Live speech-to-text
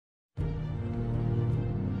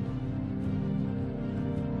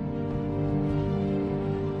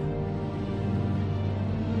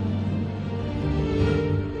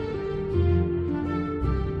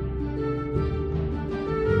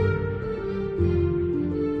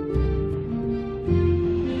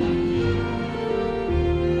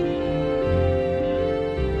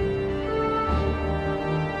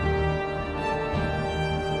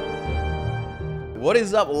What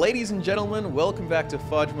is up, ladies and gentlemen? Welcome back to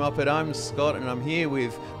FudgeMuppet. I'm Scott, and I'm here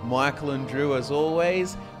with Michael and Drew as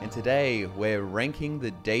always. And today, we're ranking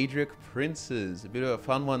the Daedric Princes. A bit of a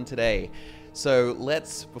fun one today. So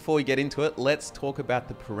before we get into it, let's talk about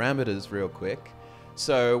the parameters real quick.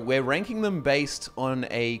 So we're ranking them based on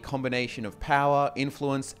a combination of power,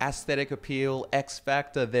 influence, aesthetic appeal, X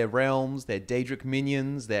factor, their realms, their Daedric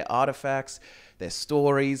minions, their artifacts, their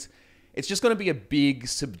stories. It's just going to be a big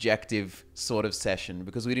subjective sort of session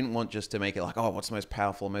because we didn't want just to make it like, oh, what's most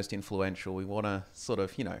powerful, most influential. We want to sort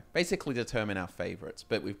of, basically determine our favorites,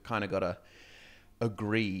 but we've kind of got to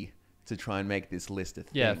agree to try and make this list a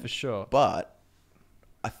thing. Yeah, for sure. But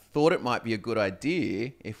I thought it might be a good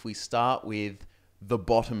idea if we start with the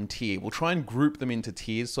bottom tier. We'll try and group them into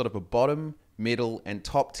tiers, sort of a bottom, middle, and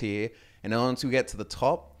top tier. And then once we get to the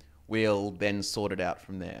top, we'll then sort it out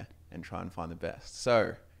from there and try and find the best.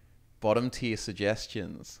 So bottom tier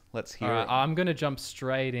suggestions. Let's hear it. I'm going to jump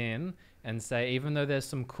straight in and say, even though there's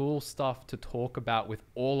some cool stuff to talk about with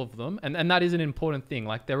all of them, and that is an important thing,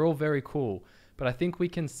 like they're all very cool, but I think we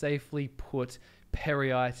can safely put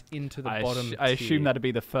Periite into the bottom tier. I assume that'd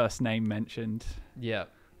be the first name mentioned. Yeah.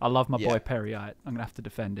 I love my boy Periite. I'm going to have to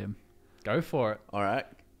defend him. Go for it. All right.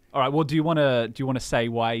 Well, do you want to say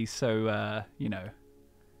why he's so,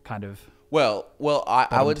 kind of... Well,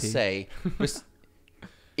 I would tier? say...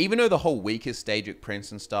 Even though the whole weakest Daedric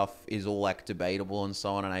Prince and stuff is all like debatable and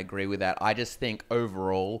so on, and I agree with that, I just think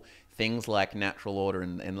overall things like Natural Order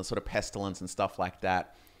and the sort of Pestilence and stuff like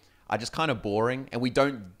that are just kind of boring, and we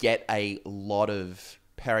don't get a lot of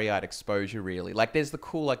Periite exposure really. Like there's the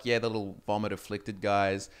cool, the little Vomit Afflicted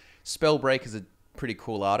guys. Spellbreak is a pretty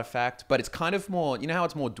cool artifact, but it's kind of more, you know how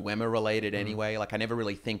it's more Dwemer related anyway? Like I never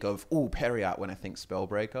really think of, Periite when I think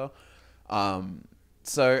Spellbreaker.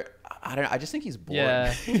 So I just think he's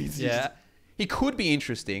boring. Yeah. He could be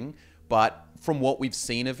interesting, but from what we've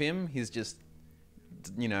seen of him, he's just,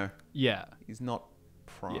 he's not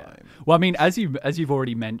prime. Yeah. Well, I mean, as you've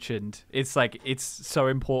already mentioned, it's so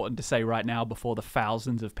important to say right now before the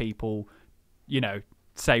thousands of people,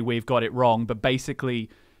 say we've got it wrong. But basically,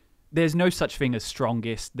 there's no such thing as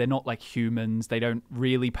strongest. They're not like humans. They don't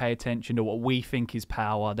really pay attention to what we think is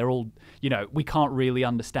power. They're all, we can't really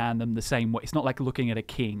understand them the same way. It's not like looking at a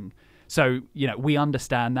king. So, we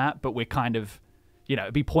understand that, but we're kind of,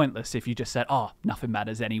 it'd be pointless if you just said, oh, nothing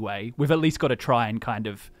matters anyway. We've at least got to try and kind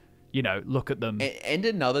of, look at them. And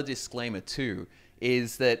another disclaimer too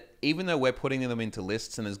is that even though we're putting them into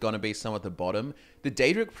lists and there's going to be some at the bottom, the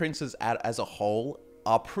Daedric Princes as a whole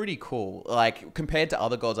are pretty cool. Like compared to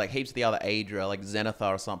other gods, like heaps of the other Aedra, like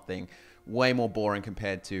Zenithar or something, way more boring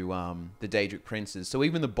compared to the Daedric Princes. So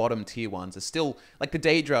even the bottom tier ones are still like the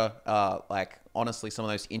Daedra are honestly some of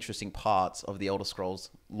those interesting parts of the Elder Scrolls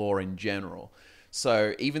lore in general.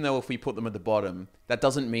 So even though if we put them at the bottom, that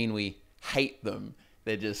doesn't mean we hate them.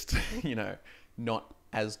 They're just not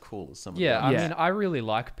as cool as some of them. Yeah, I mean, I really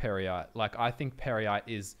like Periite. Like I think Periite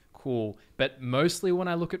is cool, but mostly when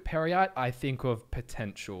I look at Periite, I think of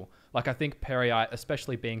potential. Like I think Periite,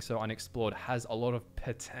 especially being so unexplored, has a lot of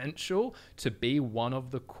potential to be one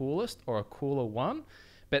of the coolest or a cooler one.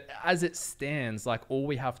 But as it stands, like all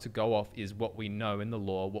we have to go off is what we know in the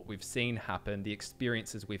lore, what we've seen happen, the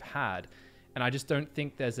experiences we've had. And I just don't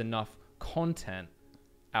think there's enough content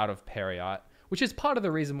out of Periite, which is part of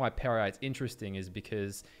the reason why Periite's interesting, is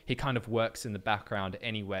because he kind of works in the background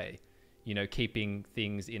anyway. Keeping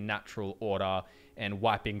things in natural order and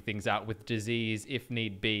wiping things out with disease if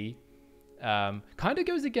need be. Kind of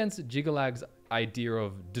goes against Jiggalag's idea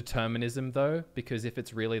of determinism, though, because if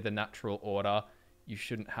it's really the natural order, you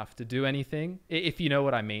shouldn't have to do anything, if you know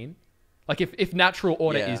what I mean. Like, if natural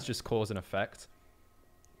order is just cause and effect.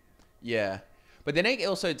 Yeah. But then it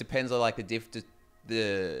also depends on,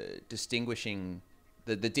 the distinguishing...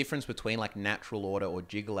 The difference between, natural order or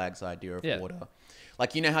Jiggalag's idea of order.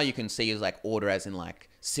 Like, how you can see as, order as in,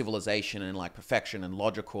 civilization and, perfection and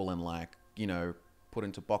logical and, put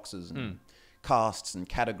into boxes and castes and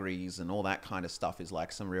categories and all that kind of stuff is,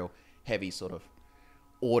 some real heavy sort of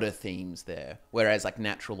order themes there. Whereas,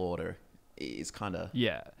 natural order is kind of...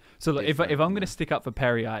 Yeah. So, if I'm going to stick up for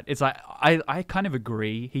Periite, it's I kind of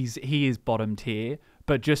agree. He is bottom tier,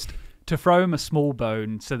 but just... to throw him a small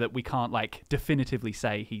bone so that we can't definitively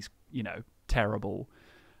say he's, terrible.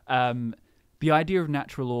 The idea of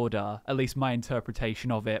natural order, at least my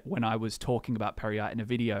interpretation of it when I was talking about Periite in a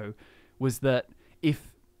video, was that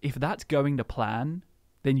if that's going to plan,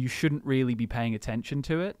 then you shouldn't really be paying attention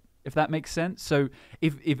to it, if that makes sense. So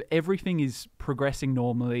if everything is progressing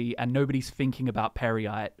normally and nobody's thinking about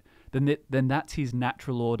Periite, then that's his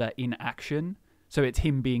natural order in action. So it's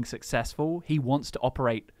him being successful. He wants to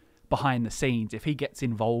operate behind the scenes. If he gets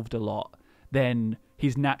involved a lot, then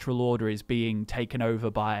his natural order is being taken over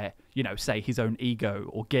by, you know, say his own ego,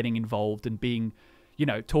 or getting involved and being, you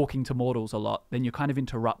know, talking to mortals a lot. Then you're kind of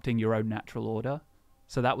interrupting your own natural order.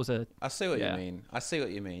 So that was I see what you mean. I see what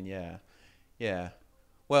you mean. Yeah. Yeah.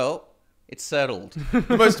 Well, it's settled.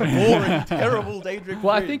 The most boring, terrible Daedric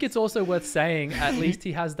Well, I Prince. think it's also worth saying, at least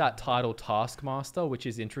he has that title Taskmaster, which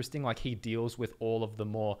is interesting. Like, he deals with all of the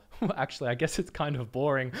more, actually, I guess it's kind of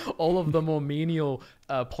boring, all of the more menial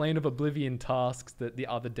Plane of Oblivion tasks that the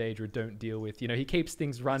other Daedra don't deal with. You know, he keeps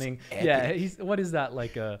things running. Yeah, what is that,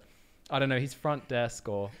 like I don't know, his front desk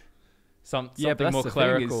or something but that's more the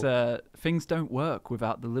clerical. thing is, things don't work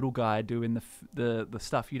without the little guy doing the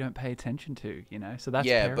stuff you don't pay attention to, you know. So that's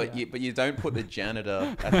but you don't put the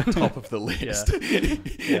janitor at the top of the list.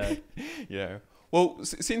 Yeah. Well,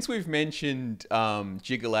 since we've mentioned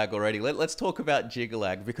Jiggalag already, let's talk about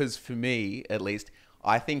Jiggalag, because for me, at least,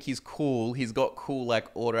 I think he's cool. He's got cool like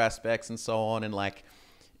order aspects and so on, and like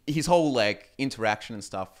his whole like interaction and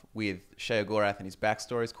stuff with Sheogorath and his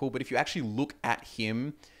backstory is cool. But if you actually look at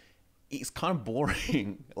him, he's kind of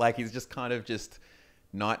boring. Like, he's just kind of just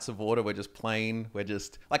Knights of Order. We're just plain. We're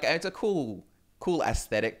just like, it's a cool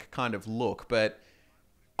aesthetic kind of look, but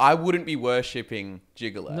I wouldn't be worshipping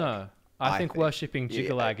Jiggalag. No, I think worshipping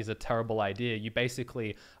Jiggalag is a terrible idea. You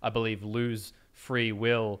basically, I believe, lose free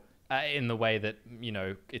will in the way that, you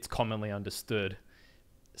know, it's commonly understood.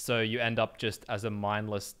 So you end up just as a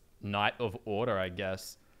mindless Knight of Order, I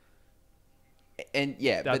guess. And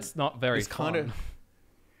yeah, that's not very fun. Kind of,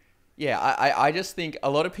 yeah, I just think a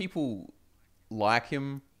lot of people like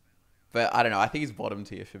him, but I don't know. I think he's bottom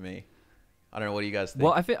tier for me. I don't know. What do you guys think?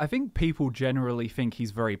 Well, I think people generally think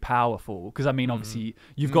he's very powerful, because, I mean, obviously,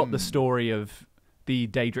 you've got the story of the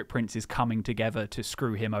Daedric Princes coming together to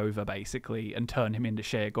screw him over, basically, and turn him into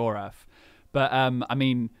Sheogorath. But, I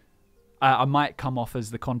mean, I might come off as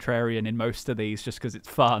the contrarian in most of these just because it's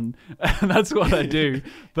fun. That's what I do.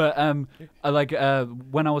 But,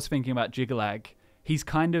 when I was thinking about Jiggalag, he's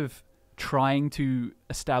kind of trying to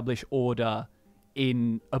establish order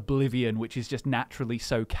in Oblivion, which is just naturally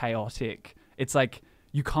so chaotic. It's like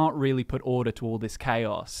you can't really put order to all this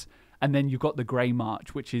chaos. And then you've got the Grey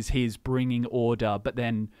March, which is his bringing order, but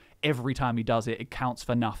then every time he does it, it counts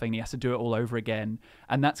for nothing. He has to do it all over again.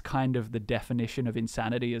 And that's kind of the definition of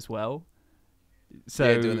insanity as well.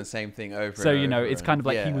 So doing the same thing over So, and you know, over it's kind of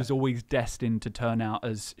like he yeah. was always destined to turn out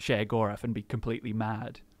as Sheogorath and be completely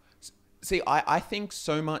mad. See, I think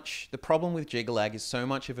so much, the problem with Jiggalag is so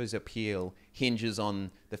much of his appeal hinges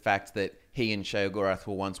on the fact that he and Sheogorath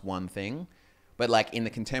were once one thing. But like in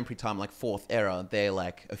the contemporary time, like 4th era, they're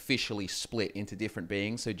like officially split into different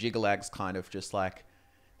beings. So Jiggalag's kind of just like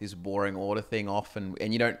this boring order thing off, and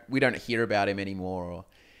we don't hear about him anymore. Or,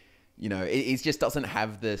 you know, he just doesn't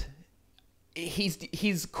have the...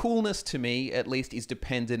 His coolness, to me, at least, is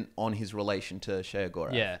dependent on his relation to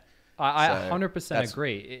Sheogorath. Yeah. I 100%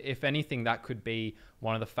 agree. If anything, that could be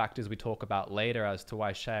one of the factors we talk about later as to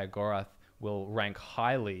why Sheogorath will rank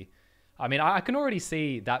highly. I mean, I can already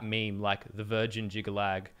see that meme, like the Virgin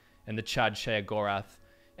Jiggalag and the Chad Sheogorath.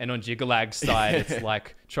 And on Jiggalag's side, it's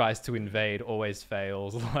like tries to invade, always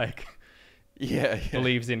fails, like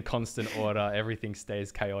believes in constant order, everything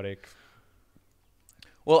stays chaotic.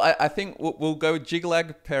 Well, I think we'll go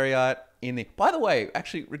Jiggalag, Periite in the... By the way,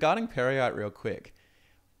 actually, regarding Periite real quick,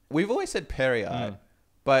 we've always said Periite,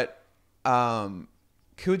 but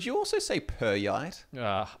could you also say Perite?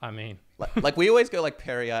 I mean... like we always go like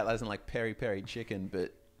Periite, as in like peri chicken,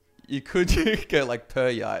 but you could go like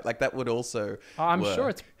Perite. Like that would also I'm work. sure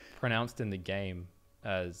it's pronounced in the game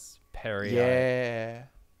as Periite.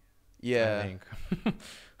 Yeah. I think.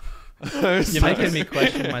 You're making me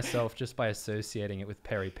question myself just by associating it with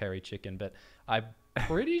peri chicken, but I'm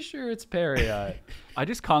pretty sure it's Periite. I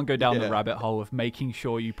just can't go down the rabbit hole of making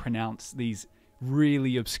sure you pronounce these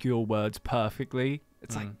really obscure words perfectly.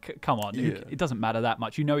 It's like, come on, it doesn't matter that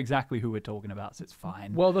much. You know exactly who we're talking about, so it's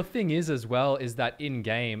fine. Well, the thing is as well is that in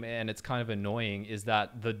game, and it's kind of annoying, is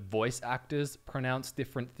that the voice actors pronounce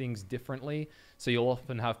different things differently. So you'll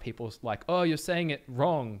often have people like, oh, you're saying it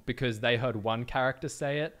wrong because they heard one character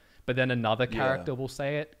say it, but then another character will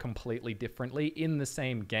say it completely differently in the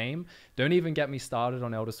same game. Don't even get me started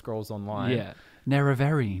on Elder Scrolls Online. Yeah.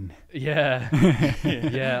 Nerevarine. Yeah.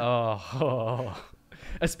 Yeah. Oh.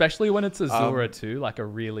 Especially when it's Azura too, like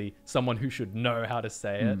someone who should know how to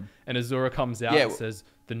say it. And Azura comes out and says,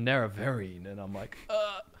 the Nerevarine. And I'm like,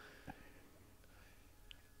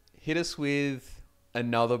 Hit us with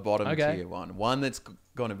another bottom tier one. One that's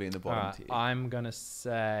going to be in the bottom tier. I'm going to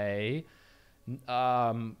say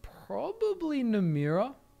probably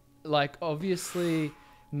Namira. Like, obviously,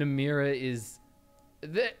 Namira is...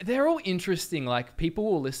 They're all interesting. Like, people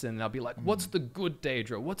will listen and they'll be like, what's the good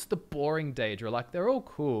Daedra? What's the boring Daedra? Like, they're all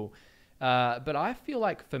cool. But I feel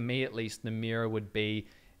like, for me at least, Namira would be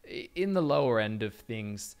in the lower end of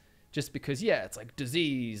things, just because, yeah, it's like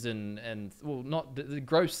disease and well, not the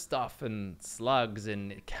gross stuff and slugs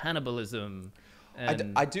and cannibalism.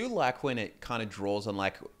 And I do like when it kind of draws on,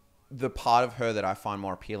 like, the part of her that I find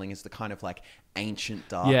more appealing is the kind of, like, ancient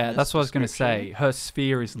darkness. Yeah, that's what I was going to say. Her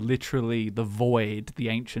sphere is literally the void, the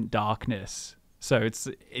ancient darkness. So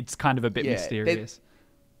it's kind of a bit mysterious.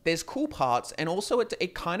 There's cool parts, and also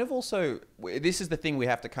it kind of also... This is the thing we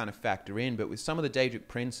have to kind of factor in, but with some of the Daedric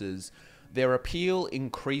Princes, their appeal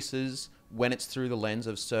increases when it's through the lens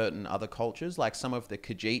of certain other cultures, like some of the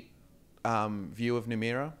Khajiit view of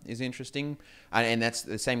Namira is interesting. And that's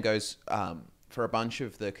the same goes for a bunch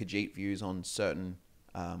of the Khajiit views on certain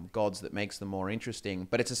gods that makes them more interesting.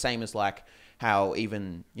 But it's the same as like how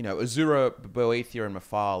even, you know, Azura, Boethia, and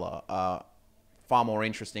Mephala are far more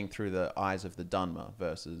interesting through the eyes of the Dunmer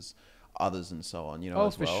versus others and so on, you know,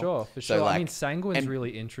 as well. For sure. Like, I mean, Sanguine's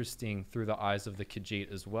really interesting through the eyes of the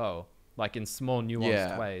Khajiit as well, like in small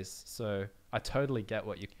nuanced ways. So I totally get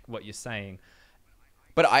what you're saying.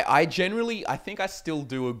 But I generally, I think I still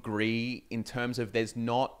do agree in terms of there's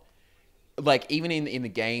not, like, even in the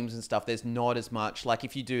games and stuff, there's not as much, like,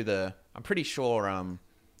 if you do I'm pretty sure,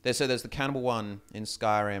 there's the cannibal one in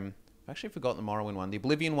Skyrim. I've actually forgotten the Morrowind one. The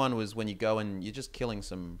Oblivion one was when you go and you're just killing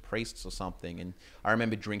some priests or something, and I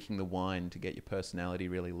remember drinking the wine to get your personality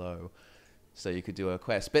really low so you could do a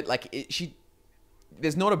quest. But, like,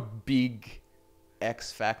 there's not a big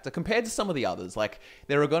X factor compared to some of the others. Like,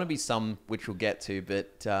 there are going to be some which we'll get to,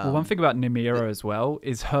 but well, one thing about Namira as well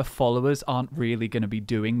is her followers aren't really going to be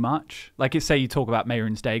doing much. Like, say you talk about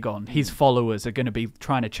Mehrunes Dagon, his followers are going to be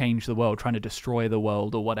trying to change the world, trying to destroy the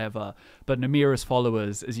world or whatever. But Namira's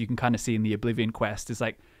followers, as you can kind of see in the Oblivion quest, is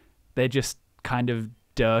like they're just kind of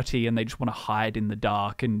dirty and they just want to hide in the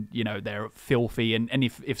dark, and, you know, they're filthy, and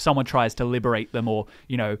if someone tries to liberate them or,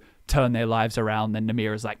 you know, turn their lives around, then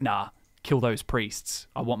Namira's like, nah, kill those priests.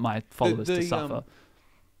 I want my followers to suffer.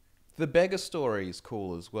 The beggar story is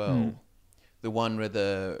cool as well. The one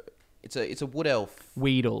where it's a wood elf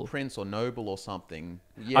Weedle prince or noble or something.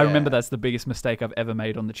 Yeah. I remember that's the biggest mistake I've ever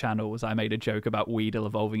made on the channel, was I made a joke about Weedle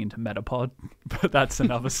evolving into Metapod, but that's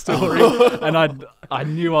another story. And I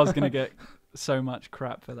knew I was going to get so much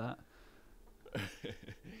crap for that.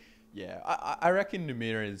 Yeah, I reckon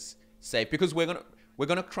Namira is safe because we're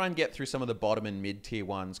gonna try and get through some of the bottom and mid tier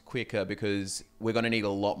ones quicker, because we're gonna need a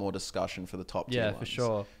lot more discussion for the top tier ones. Yeah, for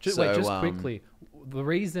sure. Just quickly, the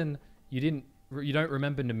reason you don't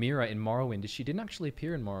remember Namira in Morrowind is she didn't actually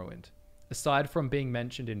appear in Morrowind, aside from being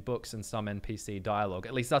mentioned in books and some NPC dialogue.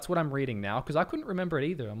 At least that's what I'm reading now, because I couldn't remember it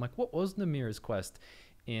either. I'm like, what was Namira's quest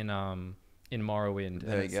in Morrowind?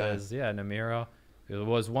 There you go. Says, yeah, Namira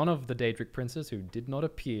was one of the Daedric Princes who did not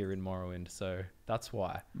appear in Morrowind, so that's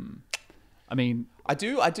why. I mean, I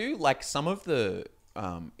do like some of the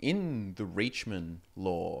in the Reachman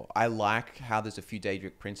lore. I like how there's a few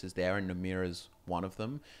Daedric Princes there, and Namira's one of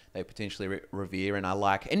them. They potentially revere, and I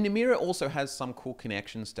like. And Namira also has some cool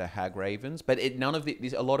connections to Hag Ravens, but a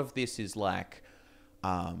lot of this is like,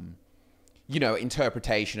 you know,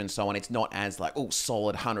 interpretation and so on. It's not as like, oh,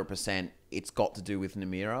 solid 100%. It's got to do with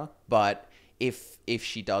Namira, but if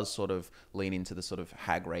she does sort of lean into the sort of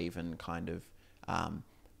Hag Raven kind of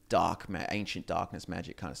ancient darkness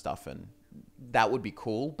magic kind of stuff, and that would be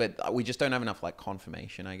cool, but we just don't have enough like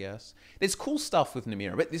confirmation, I guess. There's cool stuff with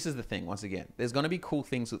Namira, but this is the thing, once again, there's going to be cool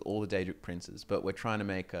things with all the Daedric Princes, but we're trying to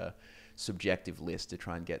make a subjective list to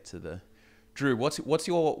try and get to the... Drew, what's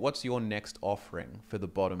your next offering for the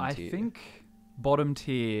bottom tier? I think bottom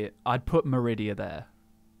tier, I'd put Meridia there.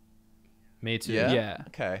 Me too. Yeah.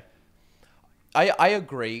 Okay. I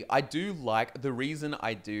agree. I do like... The reason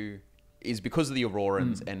I do is because of the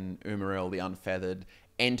Aurorans and Umaril, the Unfeathered,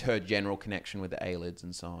 and her general connection with the Aelids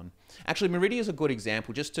and so on. Actually, Meridia is a good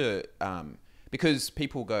example, just to... because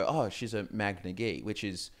people go, oh, she's a Magna Gi, which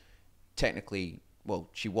is technically... Well,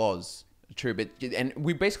 she was true, but... And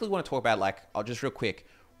we basically want to talk about, like... just real quick,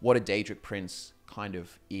 what a Daedric Prince kind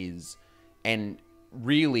of is. And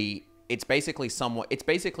really, it's basically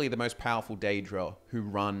the most powerful Daedra who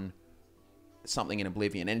run something in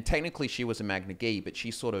Oblivion. And technically she was a Magna Gi, but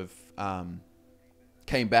she sort of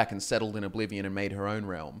came back and settled in Oblivion and made her own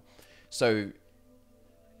realm. So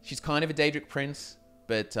she's kind of a Daedric Prince,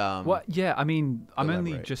 but... well, yeah, I mean, I'm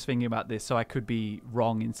only just thinking about this, so I could be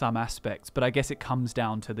wrong in some aspects, but I guess it comes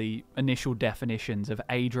down to the initial definitions of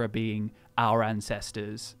Aedra being our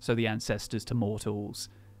ancestors, so the ancestors to mortals,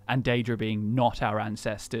 and Daedra being not our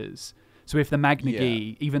ancestors. So if the Magna Yeah.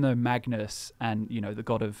 Gi, even though Magnus and the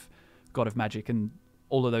god of magic and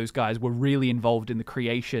all of those guys were really involved in the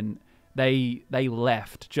creation, they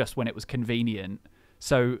left just when it was convenient.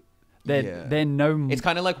 So they're no. It's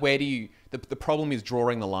kind of like, where do you? The problem is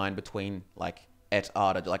drawing the line between like et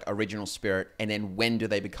arda, like original spirit, and then when do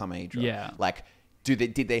they become Aedra? Yeah. Like,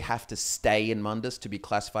 did they have to stay in Mundus to be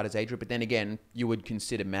classified as Aedra? But then again, you would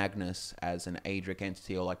consider Magnus as an Aedric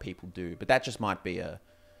entity, or like people do. But that just might be a,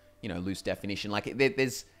 loose definition. Like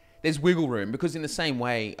there's wiggle room, because in the same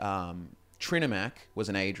way, Trinomac was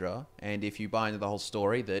an Aedra, and if you buy into the whole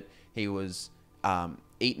story that he was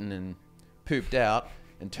eaten and pooped out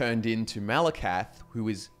and turned into Malakath, who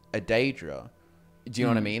is a Daedra, do you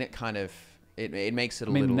know what I mean? It kind of it makes it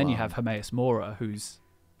a little. And then you have Hermaeus Mora, who's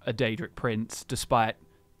a Daedric prince, despite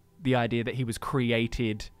the idea that he was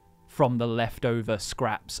created from the leftover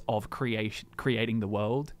scraps of creating the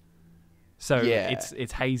world. So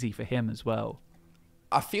it's hazy for him as well.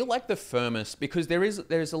 I feel like the firmest, because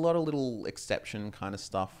there's a lot of little exception kind of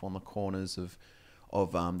stuff on the corners of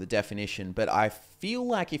the definition, but I feel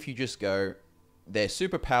like if you just go, they're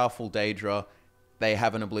super powerful Daedra, they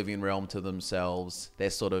have an Oblivion realm to themselves, they're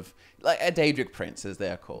sort of like a Daedric Prince, as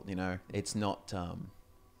they're called. It's not.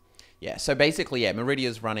 So basically,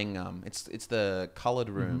 Meridia's running. It's the colored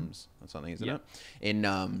rooms or something, isn't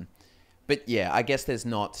it? But I guess there's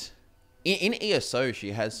not in ESO.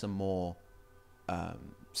 She has some more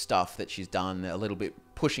stuff that she's done, a little bit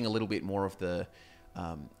pushing a little bit more of the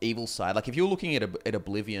evil side. Like if you're looking at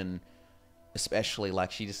Oblivion, especially,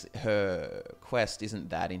 like her quest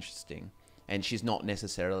isn't that interesting, and she's not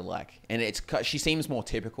necessarily like, and she seems more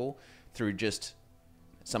typical through just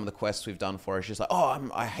some of the quests we've done for her. She's like,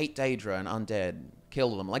 I hate Daedra and undead,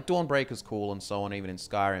 kill them. Like Dawnbreaker's cool and so on, even in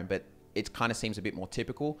Skyrim, but it kind of seems a bit more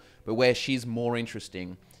typical. But where she's more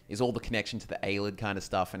interesting is all the connection to the Aelid kind of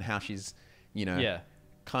stuff, and how she's,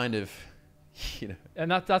 kind of,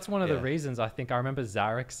 And that's one of the reasons I think I remember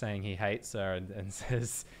Zarek saying he hates her and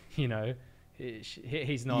says,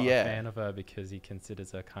 he's not a fan of her because he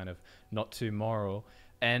considers her kind of not too moral.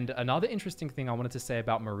 And another interesting thing I wanted to say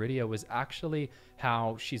about Meridia was actually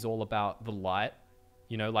how she's all about the light,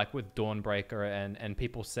 like with Dawnbreaker, and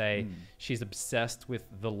people say she's obsessed with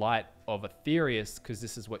the light of Aetherius because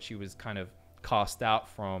this is what she was kind of cast out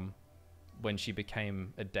from when she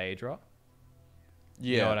became a Daedra.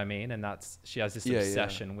 You know what I mean? And she has this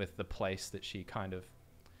obsession with the place that she kind of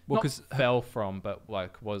fell from, but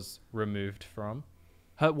like was removed from.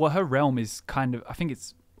 Her realm is kind of, I think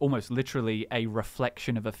it's almost literally a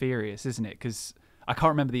reflection of Aetherius, isn't it? Because I can't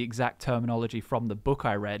remember the exact terminology from the book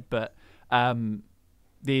I read, but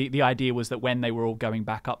the idea was that when they were all going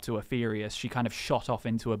back up to Aetherius, she kind of shot off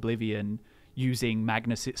into oblivion using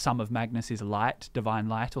some of Magnus's light, divine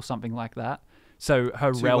light, or something like that. So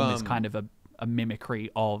her realm is kind of a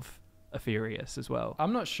mimicry of Aetherius as well.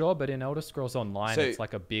 I'm not sure, but in Elder Scrolls Online, it's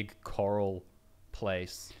like a big coral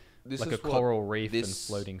place, like a coral reef and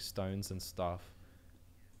floating stones and stuff.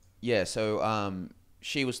 Yeah, so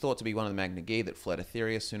she was thought to be one of the Magna Gi that fled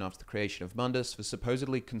Aetherius soon after the creation of Mundus for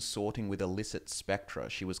supposedly consorting with illicit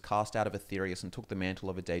spectra. She was cast out of Aetherius and took the mantle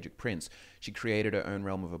of a Daedric prince. She created her own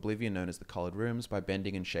realm of oblivion known as the Coloured Rooms by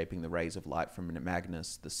bending and shaping the rays of light from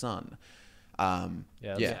Magnus, the sun.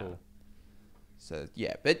 That's cool. So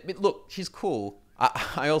but look, she's cool.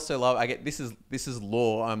 I also love. This is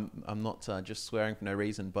lore. I'm not just swearing for no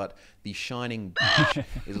reason, but the Shining Bitch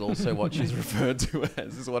is also what she's referred to as.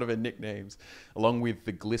 This is one of her nicknames, along with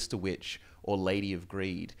the Glister Witch or Lady of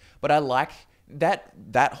Greed. But I like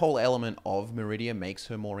that whole element of Meridia makes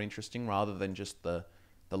her more interesting rather than just the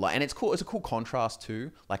light. And it's cool. It's a cool contrast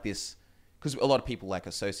too, like this. Because a lot of people like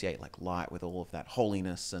associate like light with all of that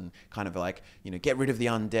holiness and kind of like, get rid of the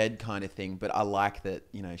undead kind of thing. But I like that,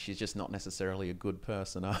 she's just not necessarily a good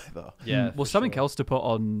person either. Yeah. Well, something else to put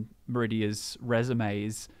on Meridia's resume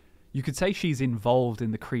is you could say she's involved in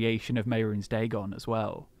the creation of Mehrunes Dagon as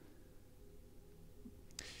well.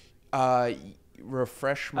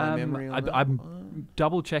 Refresh my memory on that. I'm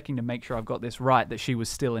double checking to make sure I've got this right, that she was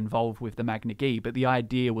still involved with the Magna Gi, but the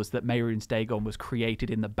idea was that Mehrunes Dagon was created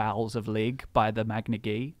in the bowels of Lig by the Magna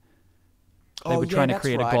Gi. They were trying to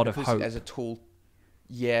create a god of hope as a tool.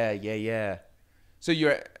 Yeah. So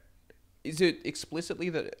is it explicitly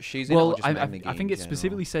that she's in it, or just Magna Gi I think it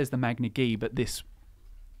specifically says the Magna Gi, but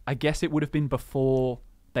I guess it would have been before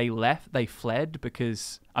they fled,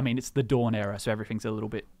 because it's the Dawn era, so everything's a little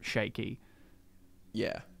bit shaky.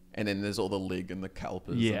 Yeah, and then there's all the Lig and the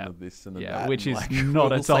Kalpas and the this and the that, which is like,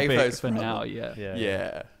 not a topic for now.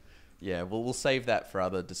 Yeah. We'll save that for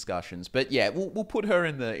other discussions. But we'll put her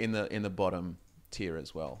in the bottom tier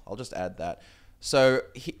as well. I'll just add that. So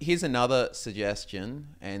here's another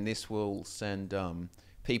suggestion, and this will send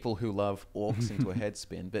people who love orcs into a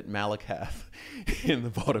headspin, but Malakath in the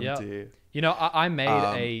bottom tier. You know, I made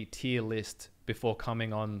a tier list before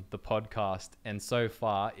coming on the podcast, and so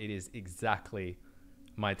far it is exactly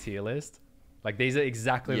my tier list. Like, these are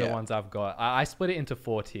exactly the ones I've got. I split it into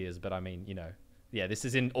 4 tiers, but I mean, you know, yeah, this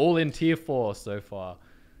is all in tier 4 so far.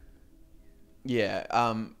 Yeah,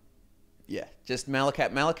 just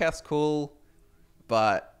Malakath. Malakath's cool,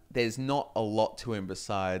 but there's not a lot to him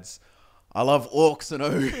besides I love orcs and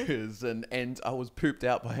ogres, and I was pooped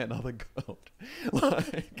out by another god.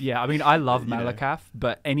 Yeah, I mean, I love Malakath,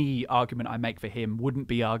 but any argument I make for him wouldn't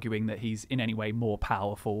be arguing that he's in any way more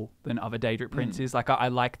powerful than other Daedric princes. Like, I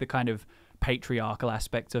like the kind of patriarchal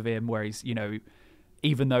aspect of him, where he's, you know,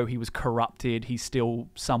 even though he was corrupted, he's still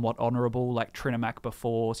somewhat honorable, like Trinimac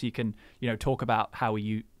before. So you can, you know, talk about how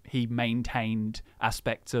he maintained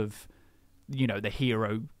aspects of, you know, the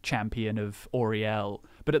hero champion of Auriel,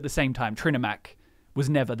 but at the same time, Trinimac was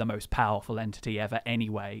never the most powerful entity ever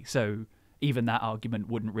anyway. So even that argument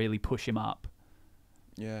wouldn't really push him up.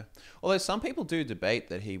 Yeah, although some people do debate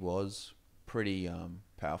that he was pretty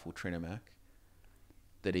powerful, Trinimac.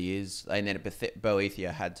 That he is, and then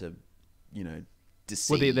Boethia had to, you know,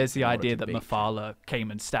 deceive. Well, there's the idea that Mephala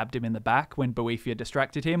came and stabbed him in the back when Boethia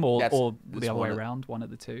distracted him, or the other way around, one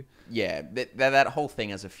of the two. Yeah, that whole thing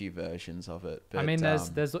has a few versions of it. But, I mean,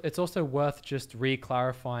 it's also worth just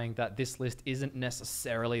re-clarifying that this list isn't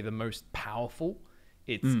necessarily the most powerful.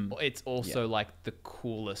 It's also like the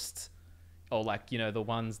coolest, or like, you know, the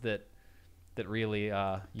ones that really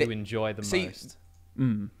you enjoy the most.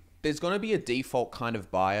 There's going to be a default kind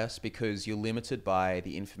of bias because you're limited by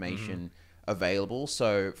the information available.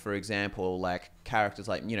 So, for example, like characters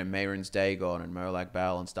like, you know, Mehrunes Dagon and Molag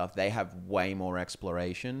Bal and stuff, they have way more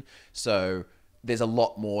exploration. So there's a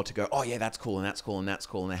lot more to go, oh yeah, that's cool and that's cool and that's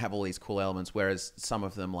cool, and they have all these cool elements, whereas some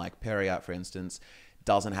of them, like Periat, for instance,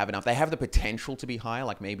 doesn't have enough. They have the potential to be higher,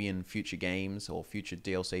 like maybe in future games or future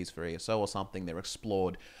DLCs for ESO or something, they're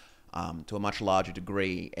explored to a much larger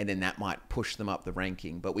degree, and then that might push them up the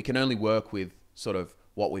ranking. But we can only work with sort of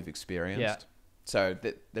what we've experienced. Yeah. So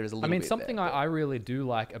there's a little bit. I mean, something I really do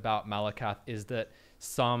like about Malakath is that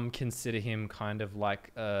some consider him kind of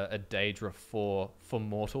like a Daedra for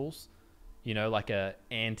mortals, you know, like a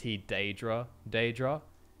anti-Daedra.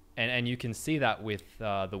 And you can see that with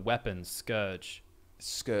the weapon Scourge.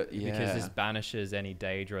 Because this banishes any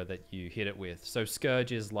Daedra that you hit it with. So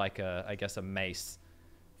Scourge is like I guess a mace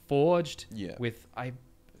forged with, I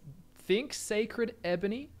think, sacred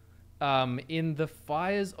ebony in the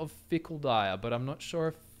fires of Fickledire, but I'm not sure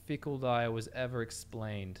if Fickledire was ever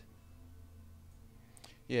explained.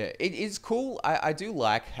 Yeah, it is cool. I do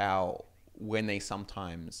like how when they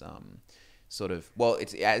sometimes sort of, well,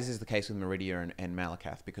 it's as is the case with Meridia and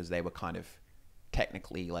Malakath, because they were kind of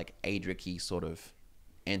technically like Daedric-y sort of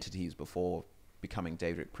entities before becoming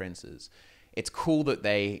Daedric Princes. It's cool that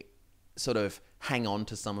they sort of hang on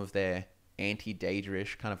to some of their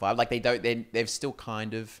anti-Daedrish kind of vibe. Like they've still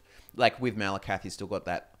kind of, like with Malakath, he's still got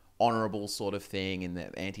that honorable sort of thing in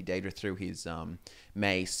the anti-Daedra through his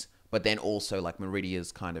mace, but then also like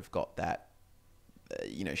Meridia's kind of got that,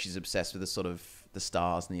 you know, she's obsessed with the sort of the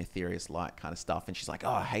stars and the ethereal light kind of stuff, and she's like,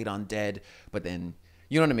 oh, I hate undead, but then,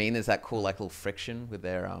 you know what I mean? There's that cool like little friction with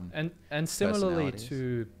their and similarly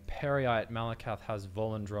to Periite, Malakath has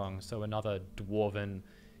Volendrong, so another dwarven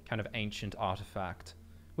kind of ancient artifact,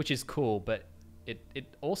 which is cool, but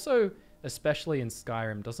it also, especially in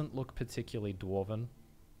Skyrim, doesn't look particularly dwarven.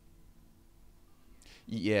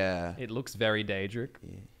 Yeah. It looks very Daedric.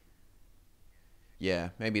 Yeah,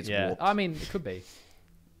 maybe it's warped. I mean, it could be.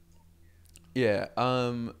 Yeah.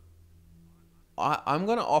 I'm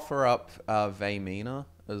going to offer up Vaymina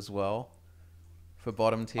as well for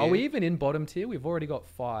bottom tier. Are we even in bottom tier? We've already got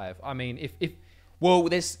 5. I mean, if well,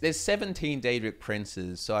 there's 17 Daedric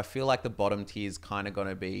Princes, so I feel like the bottom tier is kind of going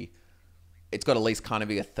to be, it's got to at least kind of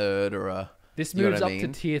be a third or a... This moves up to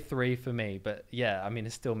tier 3 for me, but yeah, I mean,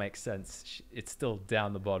 it still makes sense. It's still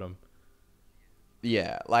down the bottom.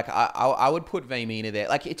 Yeah, like I would put Vaymina there.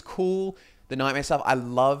 Like, it's cool, the Nightmare stuff. I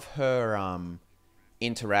love her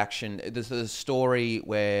interaction. There's a story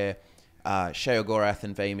where Sheogorath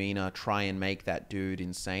and Vaymina try and make that dude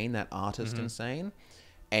insane, that artist insane.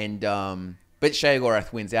 And... but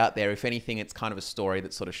Sheogorath wins out there. If anything, it's kind of a story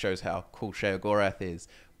that sort of shows how cool Sheogorath is.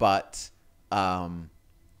 But,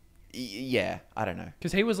 yeah, I don't know.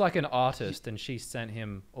 Because he was like an artist, and she sent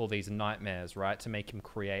him all these nightmares, right? To make him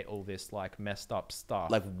create all this, like, messed up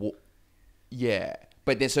stuff. Like, Yeah.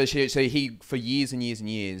 But then, so he, for years and years and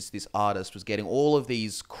years, this artist was getting all of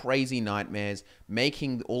these crazy nightmares,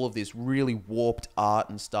 making all of this really warped art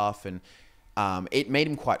and stuff, and it made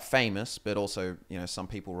him quite famous. But also, some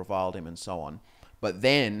people reviled him and so on. But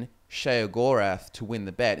then Sheogorath, to win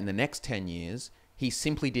the bet in the next 10 years, he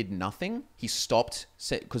simply did nothing. He stopped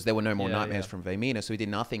because there were no more nightmares from Vaemina, so he did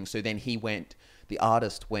nothing. So then the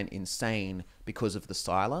artist went insane because of the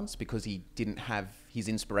silence, because he didn't have his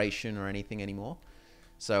inspiration or anything anymore.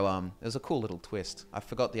 So it was a cool little twist. I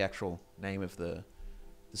forgot the actual name of the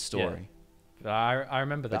story. Yeah. I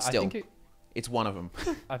remember that. But still, I think it's one of them.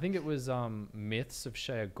 I think it was Myths of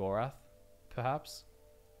Sheogorath, perhaps.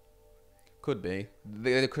 Could be,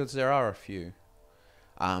 because there are a few.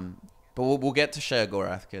 But we'll get to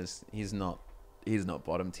Sheogorath because he's not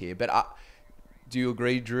bottom tier. But do you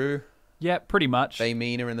agree, Drew? Yeah, pretty much.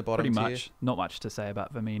 Vaemina in the bottom tier? Pretty much. Not much to say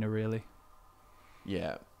about Vaemina, really.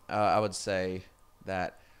 Yeah, I would say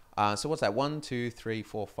that. So what's that? 1, 2, 3,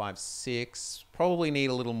 4, 5, 6. Probably need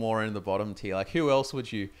a little more in the bottom tier. Like, who else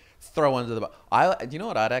would you throw under the bottom? Do you know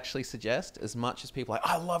what I'd actually suggest? As much as people are like,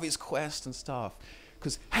 I love his quest and stuff.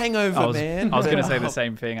 Because Hangover, man. I was going to say the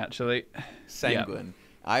same thing, actually. Sanguine. Yep.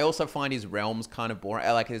 I also find his realms kind of boring.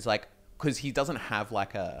 Because he doesn't have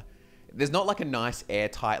there's not like a nice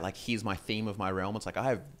airtight, here's my theme of my realm. It's like, I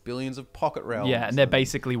have billions of pocket realms. Yeah, and they're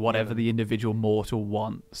basically whatever the individual mortal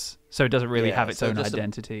wants. So it doesn't really have its own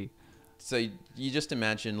identity. So you just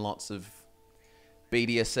imagine lots of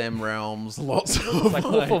BDSM realms, lots of... Like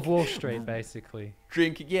Wolf of Wall Street, basically.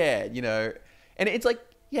 Drinking, and it's like,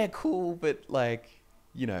 cool, but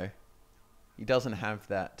he doesn't have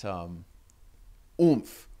that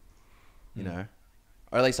oomph,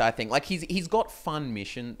 or at least I think he's got fun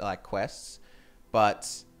mission quests,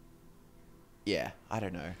 but I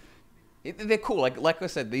don't know. They're cool. Like I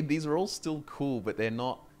said, these are all still cool, but they're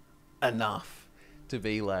not enough to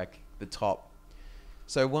be the top.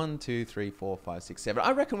 So 1, 2, 3, 4, 5, 6, 7.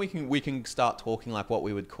 I reckon we can start talking what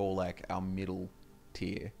we would call our middle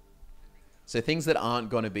tier. So things that aren't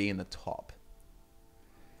going to be in the top.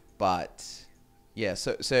 But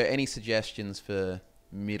so any suggestions for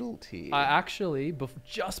middle tier? I actually,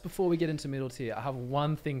 just before we get into middle tier, I have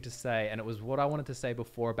one thing to say, and it was what I wanted to say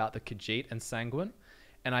before about the Khajiit and Sanguine.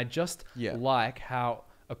 And I just like how,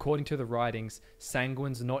 according to the writings,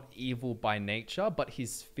 Sanguine's not evil by nature, but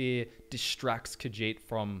his fear distracts Khajiit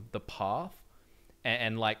from the path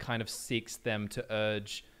and kind of seeks them to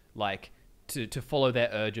urge, to follow their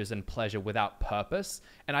urges and pleasure without purpose.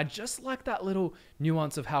 And I just like that little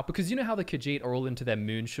nuance of how, because you know how the Khajiit are all into their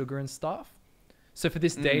moon sugar and stuff? So for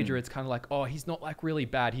this Daedra, it's kind of he's not really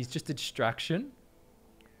bad. He's just a distraction.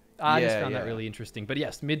 I just found that really interesting. But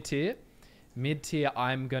yes, mid-tier. Mid-tier,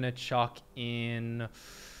 I'm going to chuck in...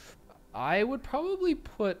 I would probably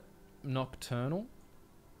put Nocturnal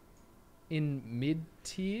in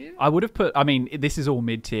mid-tier. I would have put... I mean, this is all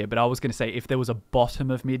mid-tier, but I was going to say if there was a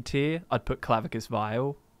bottom of mid-tier, I'd put Clavicus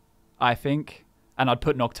Vile, I think. And I'd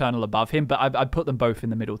put Nocturnal above him, but I'd put them both in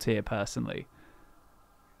the middle tier, personally.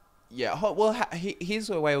 Yeah, well, here's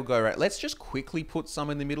the way we'll go, right? Let's just quickly put some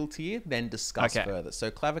in the middle tier, then discuss further.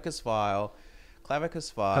 So Clavicus Vile...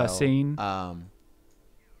 Hircine.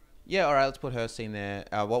 Yeah, all right, let's put Hircine there.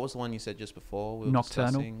 What was the one you said just before? We were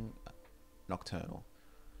Nocturnal. Discussing? Nocturnal.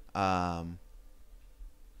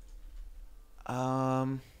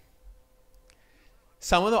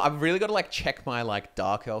 Some of them, I've really got to check my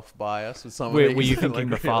Dark Elf bias with some of these. Were you thinking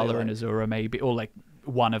Mephala and Azura maybe, or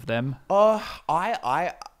one of them? I'm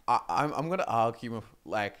going to argue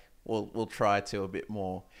we'll try to a bit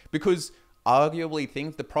more, because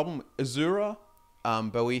arguably the problem, Azura,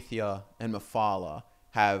 Boethia and Mephala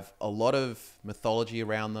have a lot of mythology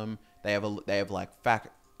around them. They have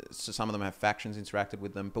so some of them have factions interacted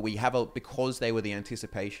with them, but because they were the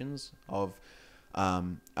anticipations of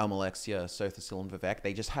Almalexia, Sothosil, and Vivek,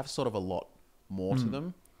 they just have sort of a lot more to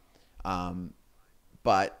them.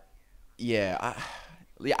 But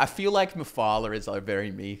I feel like Mephala is a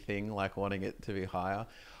very me thing, wanting it to be higher.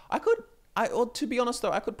 Or to be honest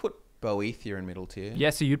though, I could put Boethia in middle tier.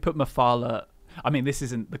 Yeah, so you'd put Mephala... I mean, this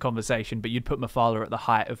isn't the conversation, but you'd put Mephala at the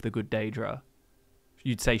height of the good Daedra.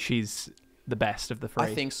 You'd say she's the best of the three.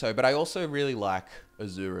 I think so, but I also really like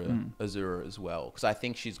Azura as well, because I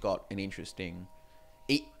think she's got an interesting...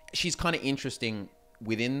 She's kind of interesting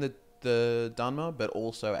within the Dunmer, but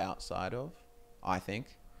also outside of, I think.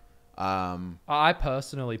 I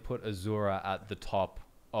personally put Azura at the top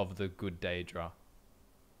of the good Daedra.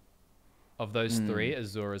 Of those three,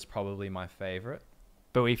 Azura is probably my favorite.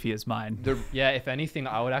 Boethia's mine. If anything,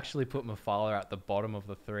 I would actually put Mephala at the bottom of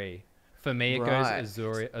the three. For me, it goes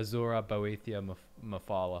Azura, Boethia,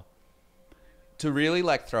 Mephala. to really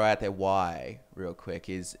like throw out there why real quick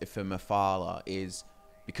is for Mephala is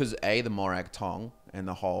because the Morag Tong and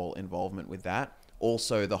the whole involvement with that.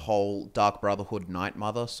 Also, the whole Dark Brotherhood Night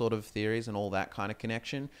Mother sort of theories and all that kind of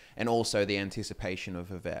connection. And also the anticipation of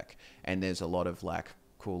Vivek. And there's a lot of like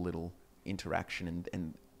cool little interaction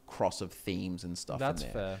and cross of themes and stuff That's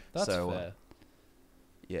in there. fair. That's fair.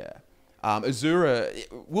 Yeah. Azura,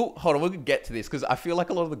 hold on, we'll get to this because I feel like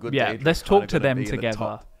a lot of the good Yeah, Daedric let's are talk kinda to gonna them be in the together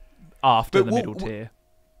top. after But the middle tier.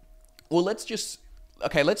 Well, let's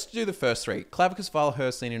do the first three. Clavicus Vile,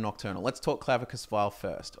 Hircine, and Nocturnal. Let's talk Clavicus Vile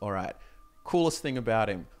first. All right. Coolest thing about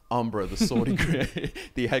him, Umbra, the sword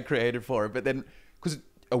he had created for it. But then, because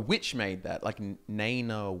a witch made that, like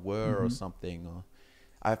Naina or something, or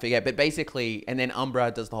I forget. But basically, and then Umbra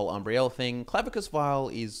does the whole Umbriel thing. Clavicus Vile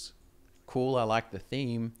is cool. I like the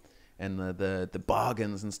theme and the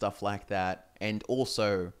bargains and stuff like that. And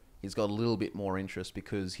also, he's got a little bit more interest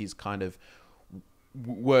because he's kind of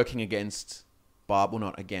working against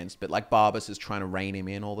not against, but like Barbas is trying to rein him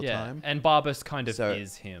in all the time. And Barbas kind of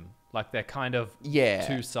is him. Like they're kind of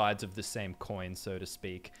two sides of the same coin, so to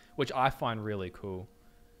speak, which I find really cool.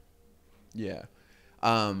 Yeah.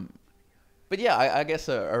 But yeah, I guess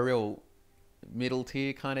a real middle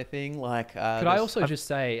tier kind of thing. Like, could I also just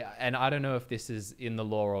say, and I don't know if this is in the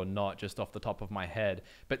lore or not, just off the top of my head,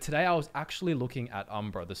 but today I was actually looking at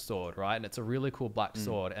Umbra, the sword, right? And it's a really cool black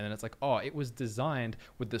sword. And then it's like, oh, it was designed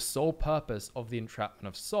with the sole purpose of the entrapment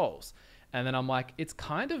of souls. And then I'm like, it's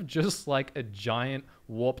kind of just like a giant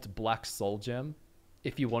warped black soul gem,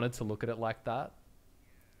 if you wanted to look at it like that.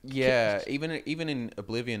 Yeah, even in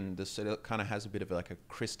Oblivion, this kind of has a bit of like a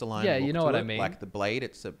crystalline. Yeah, look you know to what it. I mean. Like the blade,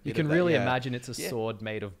 it's a. Bit you can of that, really imagine it's a sword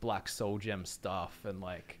made of black soul gem stuff, and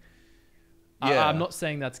like, I'm not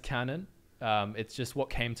saying that's canon. It's just what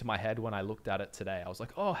came to my head when I looked at it today. I was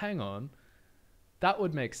like, oh, hang on, that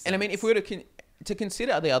would make sense. And I mean, if we were to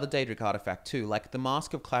consider the other Daedric artifact too, like the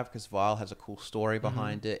Mask of Clavicus Vile has a cool story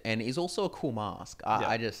behind it, and is also a cool mask.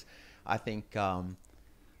 I think.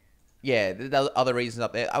 Yeah, there are other reasons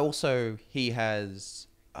up there. He has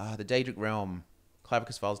the Daedric Realm,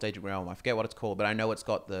 Clavicus Vile's Daedric Realm. I forget what it's called, but I know it's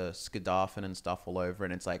got the Scadarfin and stuff all over,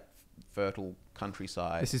 and it's like fertile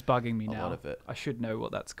countryside. This is bugging me a now. lot of it. I should know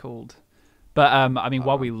what that's called. But I mean,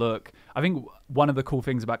 while we look, I think one of the cool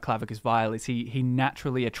things about Clavicus Vile is he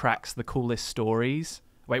naturally attracts the coolest stories.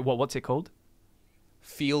 Wait, what's it called?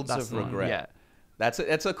 Fields of Regret. Yeah.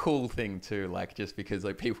 That's a cool thing too, like just because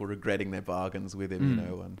like people regretting their bargains with him, you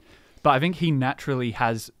know. But I think he naturally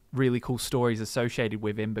has really cool stories associated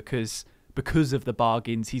with him because of the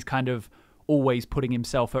bargains. He's kind of always putting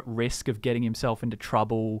himself at risk of getting himself into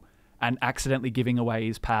trouble and accidentally giving away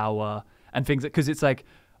his power and things. Because it's like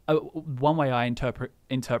one way I interpret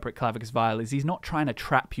Clavicus Vile is he's not trying to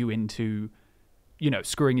trap you into,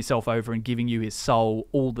 screwing yourself over and giving you his soul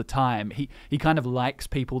all the time. He kind of likes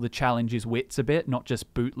people to challenge his wits a bit, not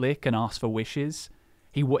just bootlick and ask for wishes.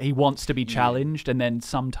 He wants to be challenged, and then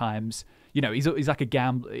sometimes, he's like a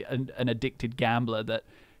gambler, an addicted gambler that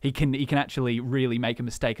he can actually really make a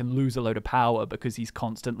mistake and lose a load of power because he's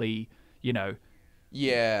constantly,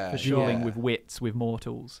 dueling with wits with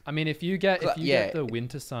mortals. I mean, if you get the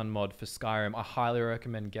Winter Sun mod for Skyrim, I highly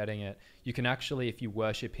recommend getting it. You can actually, if you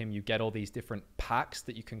worship him, you get all these different packs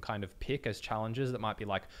that you can kind of pick as challenges that might be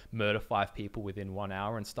like murder 5 people within 1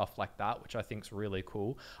 hour and stuff like that, which I think is really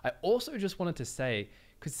cool. I also just wanted to say,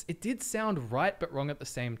 because it did sound right but wrong at the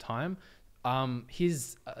same time,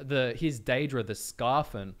 his Daedra, the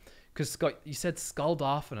Scarfin. Because Scott, you said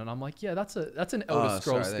Skuldarfin, and I'm like, yeah, that's an Elder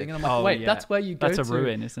Scrolls thing, and I'm like, that's where you go that's a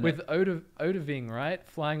ruin, isn't with it? Odahviing, right,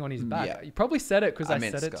 flying on his back. Yeah. You probably said it because I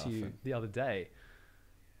said it to you the other day.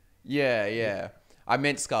 Yeah. I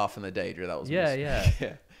meant Scarf and the Daedra. That was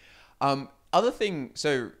yeah. Other thing,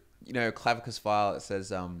 so Clavicus Vile, it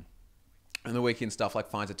says and the wiki and stuff like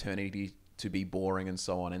finds eternity to be boring and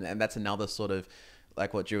so on, and that's another sort of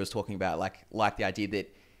like what Drew was talking about, like the idea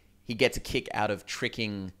that he gets a kick out of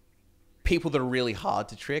tricking people that are really hard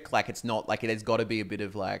to trick. Like it's not like there's got to be a bit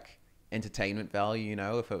of like entertainment value,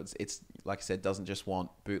 if it's like I said, doesn't just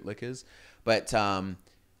want bootlickers. But I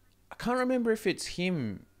can't remember if it's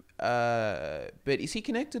him, but is he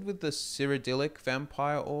connected with the Cyrodiilic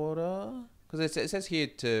Vampire Order? Because it says here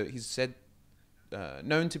he's said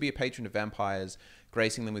known to be a patron of vampires,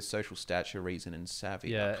 gracing them with social stature, reason, and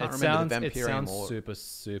savvy. Yeah, I can't remember the it sounds Order.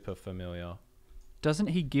 super familiar. Doesn't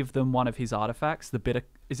he give them one of his artifacts?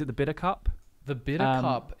 Is it the bitter cup? The bitter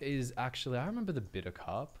cup is actually, I remember the bitter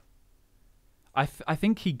cup. I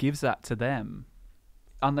think he gives that to them,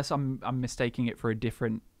 unless I'm mistaking it for a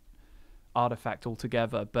different artifact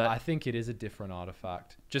altogether. But I think it is a different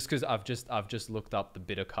artifact. Just because I've just looked up the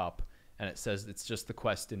bitter cup, and it says it's just the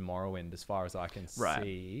quest in Morrowind as far as I can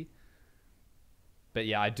see. But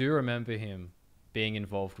yeah, I do remember him being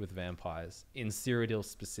involved with vampires in Cyrodiil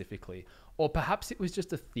specifically. Or perhaps it was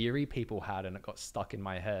just a theory people had and it got stuck in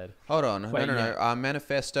my head. Hold on. Wait, No.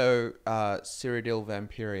 Manifesto Cyrodiil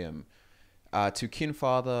Vampirium. To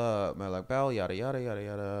Kinfather, Molag Bal, yada, yada, yada,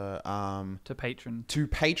 yada. To patron. To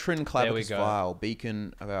patron Clavicus go. Vile,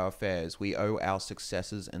 beacon of our affairs, we owe our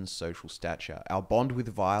successes and social stature. Our bond with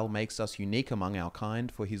Vile makes us unique among our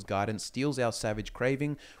kind, for his guidance steals our savage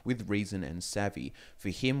craving with reason and savvy. For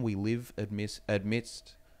him we live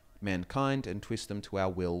amidst mankind and twist them to our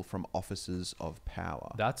will from offices of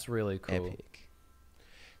power. That's really cool. Epic.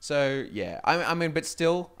 So yeah, I mean, but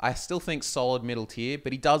still, I still think solid middle tier.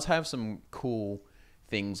 But he does have some cool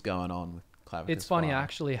things going on with Clavicus. It's funny, Vile. I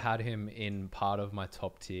actually had him in part of my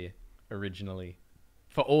top tier originally.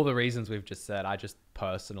 For all the reasons we've just said, I just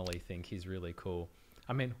personally think he's really cool.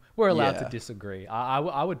 I mean, we're allowed to disagree.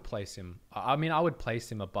 I would place him. I mean, I would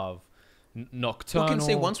place him above Nocturnal. We can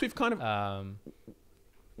see once we've kind of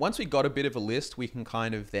once we got a bit of a list, we can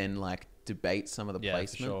kind of then like debate some of the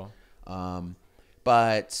placement. For sure.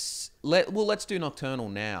 But let's do Nocturnal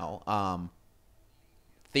now.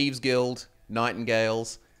 Thieves Guild,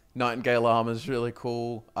 Nightingales. Nightingale armor is really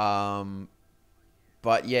cool.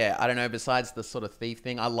 But yeah, I don't know. Besides the sort of thief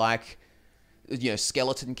thing, I like,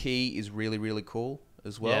 Skeleton Key is really, really cool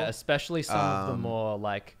as well. Yeah, especially some of the more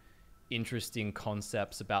like interesting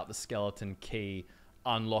concepts about the Skeleton Key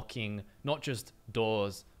unlocking not just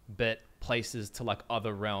doors, but places to like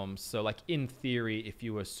other realms. So like in theory, if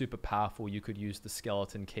you were super powerful, you could use the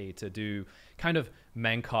Skeleton Key to do kind of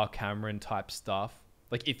Mankar Cameron type stuff.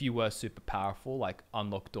 Like if you were super powerful, like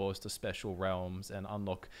unlock doors to special realms and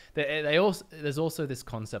unlock. There's also this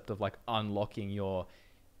concept of like unlocking your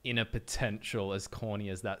inner potential, as corny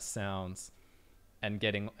as that sounds, and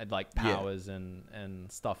getting like powers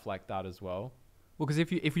and stuff like that as well. Well, because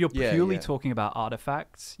if you're purely talking about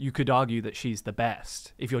artifacts, you could argue that she's the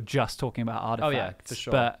best if you're just talking about artifacts. Oh yeah, for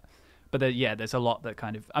sure. But there's a lot that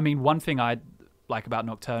kind of. I mean, one thing I like about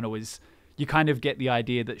Nocturnal is you kind of get the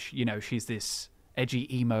idea that she's this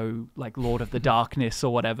edgy emo like Lord of the Darkness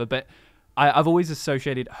or whatever. But I've always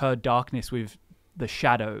associated her darkness with the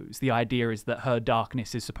shadows. The idea is that her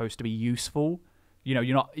darkness is supposed to be useful. You're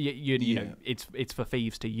not. It's for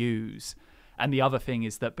thieves to use. And the other thing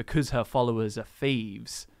is that because her followers are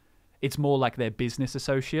thieves, it's more like they're business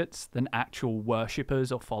associates than actual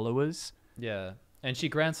worshippers or followers. Yeah. And she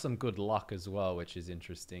grants some good luck as well, which is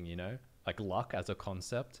interesting, like luck as a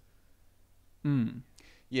concept.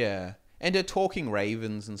 Yeah. And her talking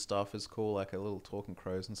ravens and stuff is cool, like her little talking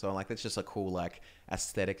crows and so on. Like that's just a cool like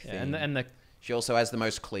aesthetic thing. And she also has the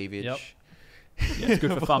most cleavage. Yep. Yeah, it's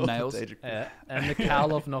good for thumbnails. And the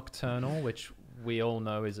Cowl of Nocturnal, which we all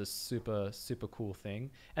know is a super, super cool thing.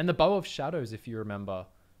 And the Bow of Shadows, if you remember,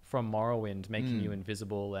 from Morrowind, making you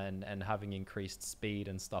invisible and having increased speed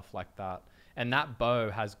and stuff like that. And that bow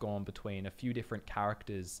has gone between a few different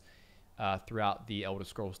characters throughout the Elder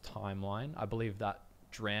Scrolls timeline. I believe that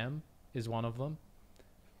Dram is one of them.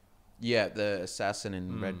 Yeah, the assassin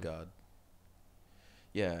in Redguard.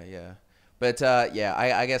 Yeah. But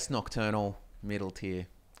I guess Nocturnal, middle tier.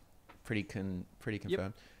 Pretty confirmed.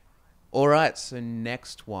 Yep. All right, so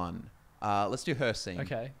next one. Let's do her scene.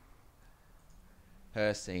 Okay.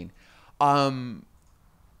 Her scene.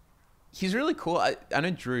 He's really cool. I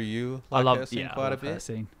know, Drew, you like her scene quite a bit. Her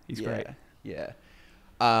scene. He's great. Yeah.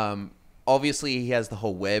 Obviously, he has the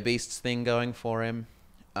whole Werebeasts thing going for him.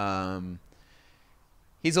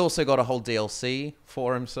 He's also got a whole DLC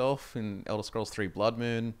for himself in Elder Scrolls 3 Blood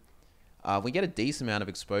Moon. We get a decent amount of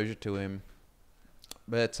exposure to him.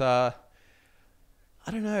 But I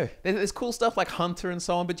don't know. There's cool stuff like Hunter and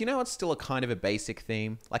so on, but it's still a kind of a basic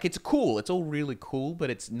theme. Like it's cool. It's all really cool, but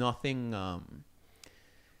it's nothing.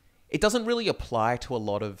 It doesn't really apply to a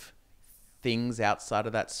lot of things outside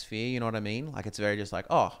of that sphere. You know what I mean? Like it's very just like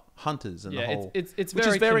hunters and the whole. It's which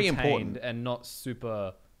very is very contained important and not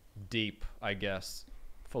super deep, I guess,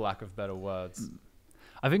 for lack of better words.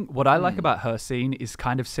 I think what I like about her scene is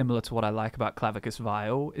kind of similar to what I like about Clavicus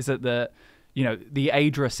Vile. Is that the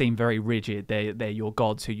Daedra seem very rigid. They're your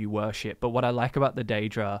gods who you worship. But what I like about the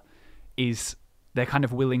Daedra is their kind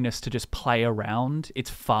of willingness to just play around. It's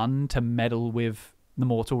fun to meddle with the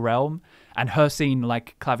mortal realm. And her scene,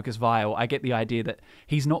 like Clavicus Vile, I get the idea that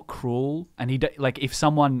he's not cruel. And if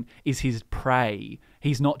someone is his prey,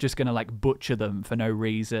 he's not just going to like butcher them for no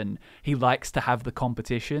reason. He likes to have the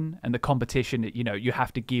competition. And the competition, you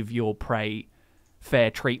have to give your prey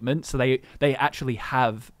fair treatment, so they actually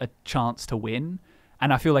have a chance to win.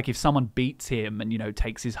 And I feel like if someone beats him and, you know,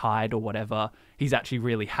 takes his hide or whatever, he's actually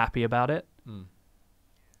really happy about it.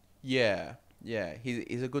 Yeah.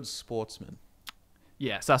 He's a good sportsman.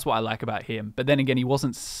 Yes, that's what I like about him. But then again, he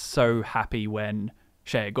wasn't so happy when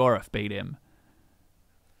Sheogorath beat him.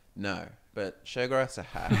 No, but Sheogorath's a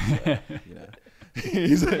hack, so, you know.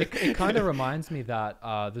 It kind of reminds me that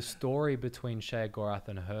the story between Sheogorath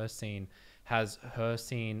and Hircine has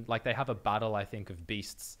Hircine, like they have a battle, I think, of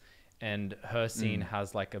beasts, and Hircine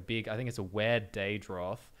has like a big, I think it's a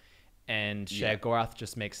were-Daedroth, and Sheogorath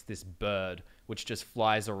just makes this bird which just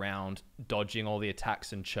flies around, dodging all the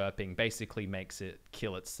attacks and chirping, basically makes it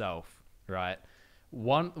kill itself, right?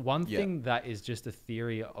 One thing that is just a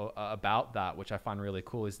theory about that, which I find really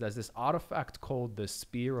cool, is there's this artifact called the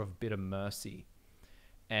Spear of Bitter Mercy.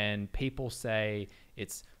 And people say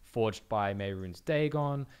it's forged by Mehrunes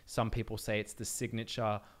Dagon. Some people say it's the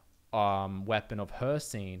signature weapon of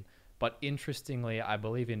Hircine. But interestingly, I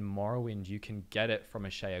believe in Morrowind, you can get it from a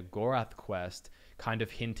Sheogorath quest, kind of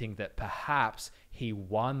hinting that perhaps he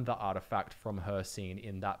won the artifact from Hircine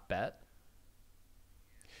in that bet.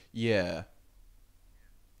 Yeah,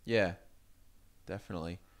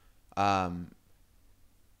 definitely. In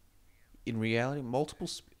reality, multiple...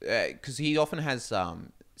 Because he often has...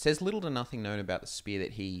 says little to nothing known about the spear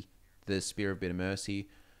the Spear of Bitter Mercy.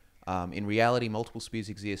 In reality, multiple spears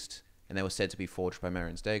exist, and they were said to be forged by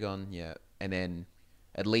Mehrunes Dagon, yeah. And then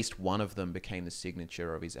at least one of them became the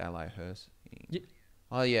signature of his ally Hircine. Yeah.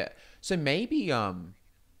 Oh, yeah. So maybe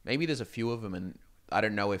there's a few of them, and I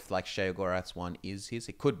don't know if, like, Sheogorath's one is his.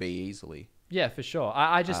 It could be easily. Yeah, for sure.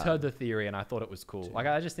 I just heard the theory, and I thought it was cool. Like,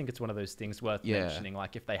 I just think it's one of those things worth mentioning.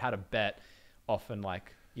 Like, if they had a bet, often,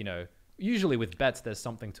 like, you know, usually with bets, there's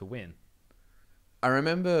something to win. I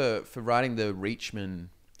remember for writing the Reachman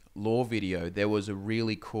lore video, there was a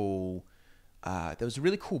really cool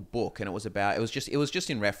book, and it was just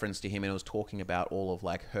in reference to him, and it was talking about all of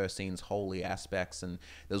like Hircine's holy aspects, and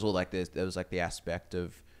there was like the aspect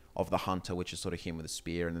of the hunter, which is sort of him with a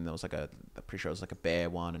spear, and then there was like I'm pretty sure it was like a bear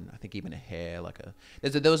one, and I think even a hare,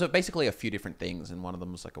 there was basically a few different things, and one of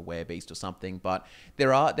them was like a werebeast or something. But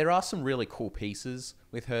there are some really cool pieces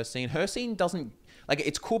with Hircine. Hircine doesn't, like,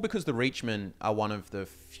 it's cool because the Reachmen are one of the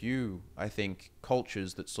few, I think,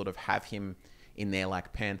 cultures that sort of have him in their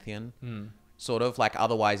like pantheon, sort of like,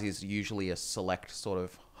 otherwise he's usually a select sort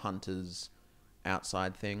of hunters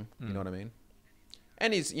outside thing. You know what I mean?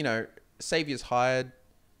 And he's, you know, Savior's hired.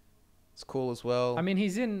 It's cool as well. I mean,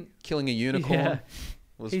 he's in... Killing a unicorn. Yeah.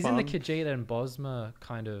 Was he's fun. in the Khajiit and Bosma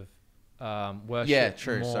kind of worship. Yeah,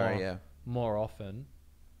 true. Sorry, more often.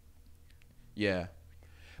 Yeah.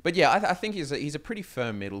 But yeah, I think he's a pretty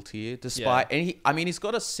firm middle tier, despite... Yeah. And he's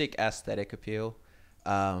got a sick aesthetic appeal.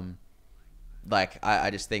 Like,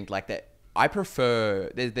 I just think, like, that... I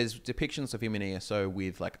prefer... There's depictions of him in ESO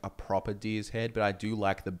with, like, a proper deer's head, but I do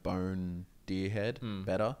like the bone deer head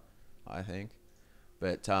better, I think.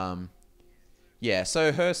 But, yeah,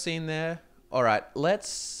 so Hircine there. All right,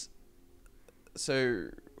 so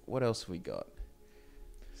what else have we got?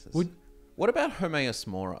 What about Hermaeus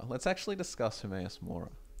Mora? Let's actually discuss Hermaeus Mora.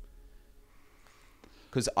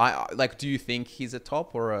 Because do you think he's a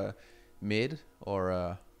top or a mid or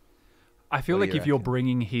a... I feel like if you're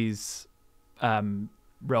bringing his Realm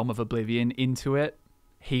of Oblivion into it,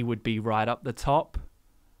 he would be right up the top.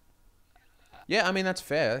 Yeah, I mean, that's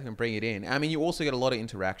fair. You can bring it in. I mean, you also get a lot of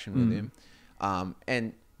interaction with him.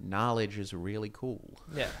 And knowledge is really cool.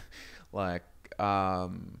 Yeah. Like,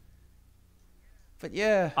 but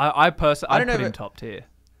yeah. I personally, I'd put him top tier,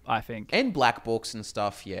 I think. And black books and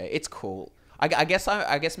stuff, yeah, it's cool. I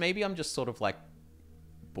guess maybe I'm just sort of like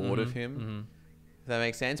bored of him. If that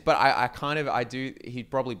makes sense. But I do, he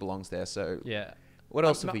probably belongs there, so. Yeah. What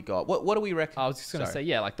else have we got? What do we reckon? I was just going to say,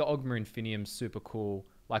 yeah, like the Ogma Infinium's super cool.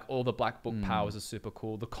 Like all the black book powers are super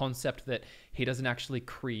cool. The concept that he doesn't actually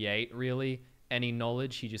create really any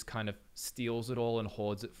knowledge. He just kind of steals it all and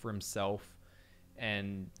hoards it for himself.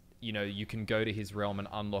 And, you know, you can go to his realm and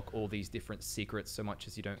unlock all these different secrets so much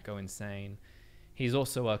as you don't go insane. He's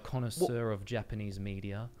also a connoisseur of Japanese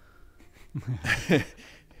media.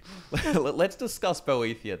 Let's discuss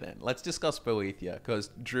Boethia then. Let's discuss Boethia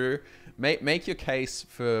because Drew, make your case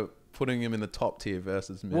for putting him in the top tier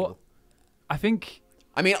versus middle. Well, I think...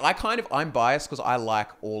 I mean, I'm biased because I like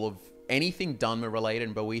all of anything Dunmer related,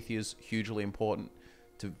 and Boethia is hugely important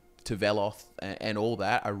to Veloth and all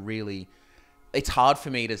that. It's hard for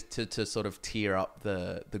me to sort of tier up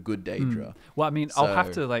the good Daedra. Well, I mean, I'll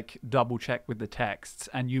have to like double check with the texts,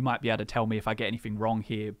 and you might be able to tell me if I get anything wrong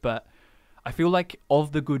here, but I feel like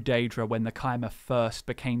of the good Daedra, when the Kai'Ma first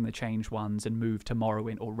became the Changed Ones and moved to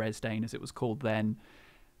Morrowind, or Resdayn as it was called then,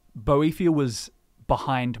 Boethia was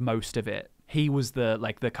behind most of it. He was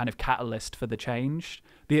the kind of catalyst for the change.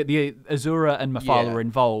 The Azura and Mephala were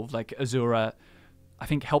involved. Like Azura, I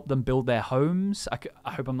think, helped them build their homes.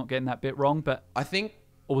 I hope I'm not getting that bit wrong, but I think,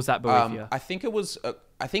 or was that Boethia? I think it was.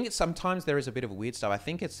 I think it's sometimes there is a bit of weird stuff. I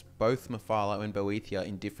think it's both Mephala and Boethia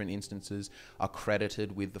in different instances are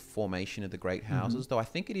credited with the formation of the Great Houses. Though I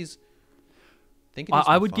think it is.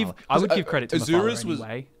 I would give credit to Mephala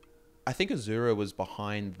anyway. I think Azura was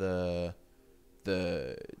behind the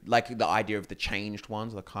idea of the changed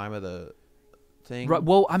ones, the Kaima, the thing. Right.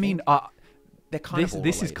 Well, I mean, they're kind of all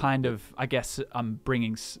this is related, kind of, I guess, I'm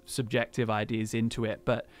bringing subjective ideas into it,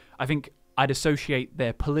 but I think I'd associate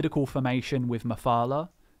their political formation with Mephala,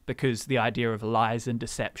 because the idea of lies and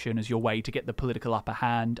deception as your way to get the political upper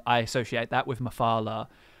hand, I associate that with Mephala.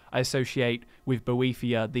 I associate with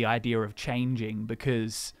Boethia the idea of changing,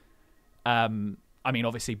 because, I mean,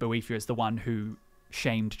 obviously Boethia is the one who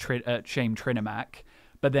shamed Trinimac,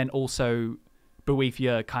 but then also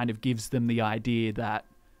Boethia kind of gives them the idea that,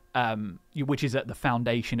 which is at the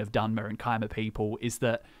foundation of Dunmer and Kaima people, is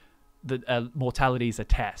that mortality is a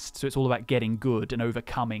test. So it's all about getting good and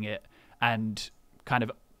overcoming it and kind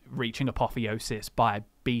of reaching apotheosis by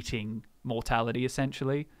beating mortality,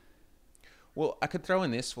 essentially. Well, I could throw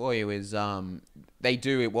in this for you is they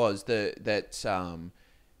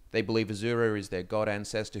believe Azura is their god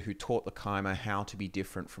ancestor who taught the Kaima how to be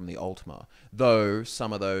different from the Ultima, though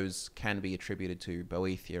some of those can be attributed to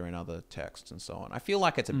Boethia and other texts and so on. I feel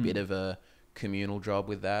like it's a bit of a communal job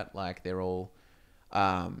with that, like they're all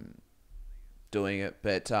doing it,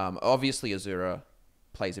 but obviously Azura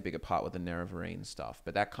plays a bigger part with the Nerevarine stuff,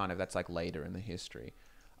 but that's like later in the history.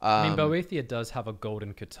 I mean, Boethia does have a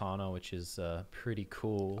golden katana, which is pretty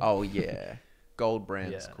cool. Oh yeah, Gold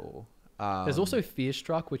brand's cool. There's also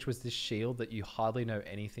Fearstruck, which was this shield that you hardly know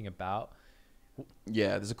anything about. Yeah,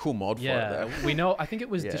 there's a cool mod for it. Yeah, we know. I think it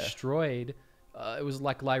was destroyed. It was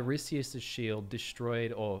like Lyrisius' shield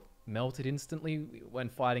destroyed or melted instantly when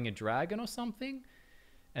fighting a dragon or something.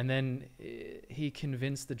 And then he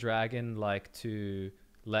convinced the dragon like to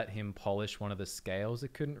let him polish one of the scales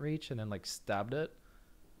it couldn't reach, and then like stabbed it.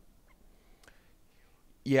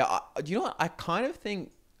 Yeah, you know what? I kind of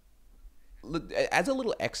think, as a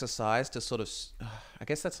little exercise to sort of, I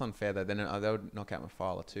guess that's unfair though. Then they would knock out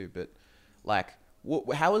Mephala too. But like,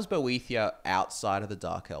 how is Boethia outside of the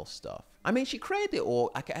Dark Elf stuff? I mean, she created the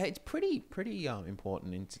orc. It's pretty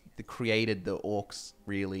important. They created the orcs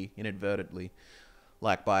really inadvertently,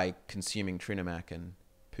 like by consuming Trinimac and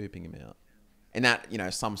pooping him out. And that,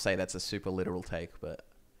 some say that's a super literal take, but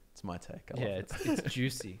it's my take. It's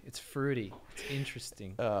juicy. It's fruity. It's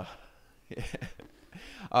interesting. Yeah.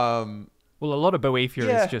 Well, a lot of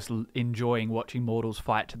Boethia is just enjoying watching mortals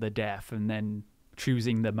fight to the death and then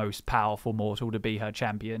choosing the most powerful mortal to be her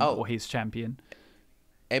champion or his champion.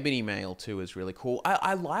 Ebony Mail too is really cool.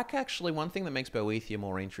 I like, actually, one thing that makes Boethia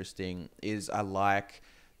more interesting is I like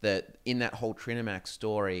that in that whole Trinimac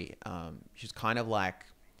story, she's kind of like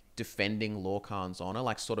defending Lorkhan's honor,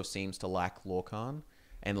 like sort of seems to like Lorkhan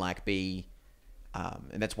and like be,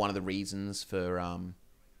 and that's one of the reasons for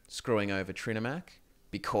screwing over Trinimac,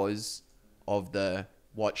 because of the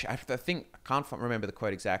watch. I think, I can't remember the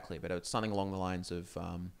quote exactly, but it's something along the lines of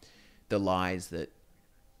the lies that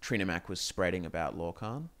Trinimac was spreading about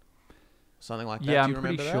Lorkhan. Something like that. Yeah, Do you I'm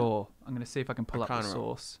remember pretty sure. I'm going to see if I can pull up the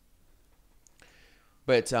source.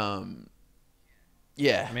 But,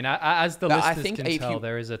 yeah. I mean, as the listeners can tell,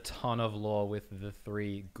 there is a ton of lore with the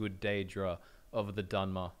 3 good Daedra of the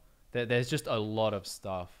Dunmer. There's just a lot of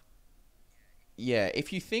stuff. Yeah,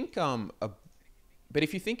 if you think, but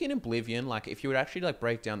if you think in Oblivion, like if you would actually like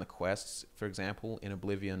break down the quests, for example, in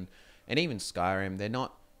Oblivion and even Skyrim, they're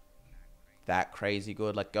not that crazy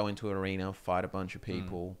good. Like go into an arena, fight a bunch of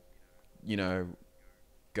people,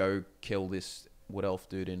 go kill this wood elf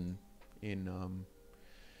dude in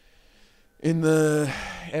the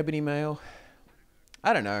Ebony Mail.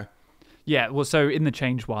 I don't know. Yeah, well, so in the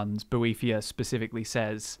changed ones, Boethia specifically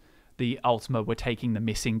says the Ultima were taking the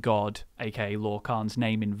missing god, aka Lorkhan's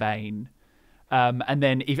name, in vain. And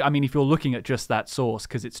then, if you're looking at just that source,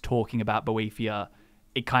 because it's talking about Boethia,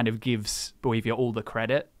 it kind of gives Boethia all the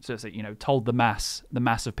credit. So it's like, told the mass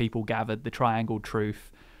of people gathered, the triangle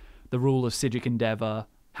truth, the rule of Sigic Endeavor,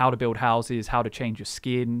 how to build houses, how to change your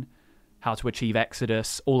skin, how to achieve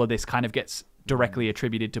Exodus. All of this kind of gets directly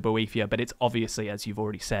attributed to Boethia, but it's obviously, as you've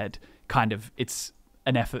already said, kind of, it's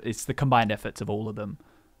an effort. It's the combined efforts of all of them.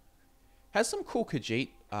 Has some cool Khajiit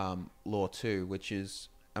lore too, which is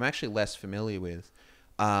I'm actually less familiar with.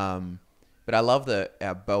 But I love the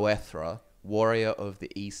Boethra, warrior of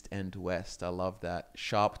the East and West. I love that.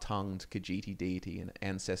 Sharp-tongued Khajiit deity and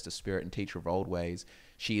ancestor spirit and teacher of old ways.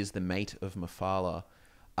 She is the mate of Mephala.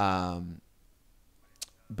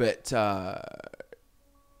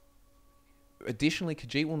 Additionally,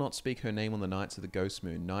 Khajiit will not speak her name on the nights of the Ghost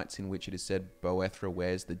Moon, nights in which it is said Boethra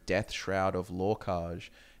wears the death shroud of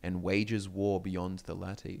Lorcage and wages war beyond the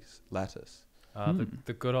lattice.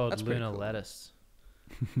 The good old That's pretty lunar cool. lettuce.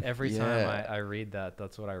 Every time I read that,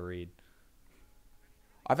 that's what I read.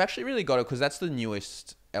 I've actually really got it because that's the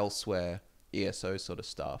newest Elsewhere ESO sort of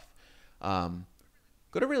stuff.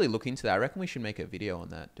 Got to really look into that. I reckon we should make a video on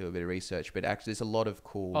that, do a bit of research. But actually, there's a lot of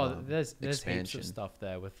cool There's heaps expansion. of stuff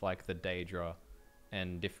there with like the Daedra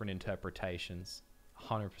and different interpretations.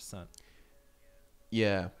 100%.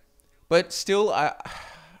 Yeah, but still,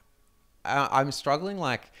 I'm struggling.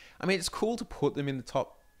 Like, I mean, it's cool to put them in the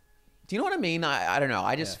top. Do you know what I mean? I don't know.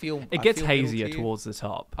 I just feel It gets hazier towards the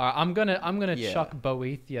top. I'm gonna Yeah. chuck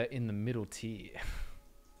Boethia in the middle tier.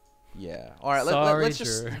 Yeah. All right. Sorry, Let's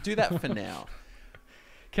just Drew. do that for now.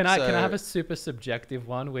 Can I So- have a super subjective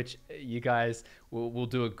one, which you guys will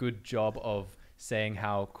do a good job of saying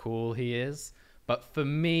how cool he is? But for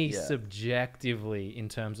me, Yeah. subjectively, in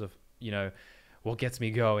terms of, you know, what gets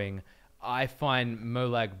me going, I find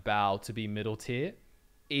Molag Bal to be middle tier.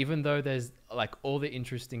 Even though there's like all the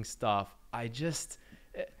interesting stuff, I just...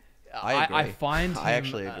 I agree. I find him I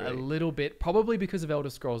actually a agree. little bit, probably because of Elder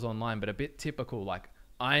Scrolls Online, but a bit typical. Like,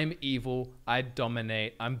 I'm evil, I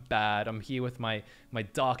dominate, I'm bad, I'm here with my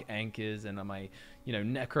dark anchors and my, you know,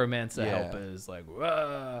 necromancer Yeah. helpers. Like,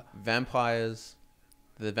 whoa. Vampires,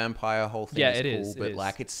 the vampire whole thing Yeah, is it cool, is, it but is.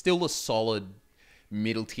 like it's still a solid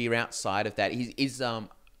middle tier outside of that. He's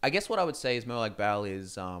I guess what I would say is Molag Bal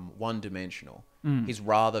is one dimensional. He's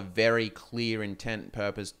rather very clear intent,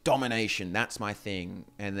 purpose, domination. That's my thing,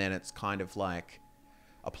 and then it's kind of like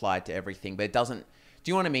applied to everything, but it doesn't. Do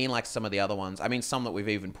you know what I mean? Like some of the other ones. I mean, some that we've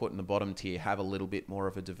even put in the bottom tier have a little bit more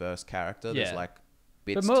of a diverse character. There's Yeah. like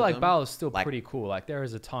But bits to Molag them. Bal is still Like- pretty cool. Like, there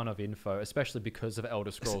is a ton of info, especially because of Elder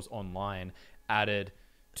Scrolls Online added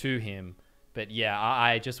to him. But yeah,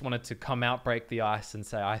 I just wanted to come out, break the ice, and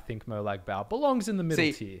say I think Molag Bal belongs in the middle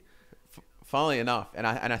See, tier. Funnily enough, and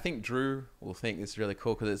I think Drew will think this is really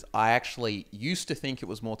cool because I actually used to think it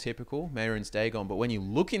was more typical Mehrunes Dagon, but when you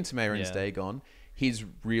look into Mehrunes Yeah. Dagon, he's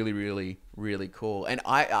really, really, really cool. And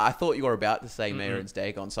I thought you were about to say Mehrunes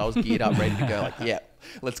Dagon, so I was geared up, ready to go. Like, yeah,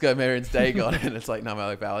 let's go Mehrunes Dagon, and it's like no,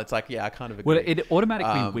 Molag Bal. It's like, yeah, I kind of agree. Well, it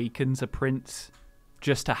automatically weakens a prince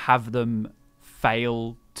just to have them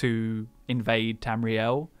fail to invade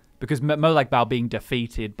Tamriel, because Molag Bal being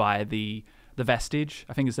defeated by the Vestige,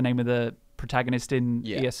 I think is the name of the protagonist in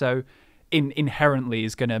ESO, inherently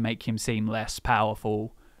is going to make him seem less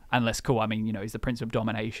powerful and less cool. I mean, you know, he's the Prince of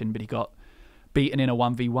Domination, but he got beaten in a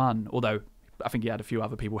 1v1, although I think he had a few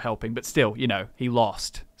other people helping, but still, you know, he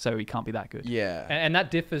lost, so he can't be that good. Yeah. And that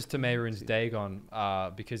differs to Mehrunes Dagon,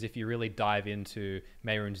 because if you really dive into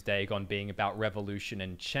Mehrunes Dagon being about revolution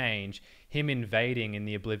and change, him invading in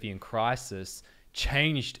the Oblivion Crisis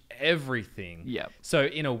changed everything. Yeah. So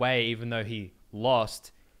in a way, even though he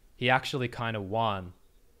lost, he actually kind of won.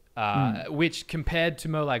 Which compared to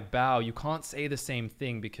Molag Bal, you can't say the same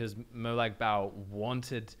thing, because Molag Bal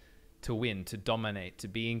wanted to win, to dominate, to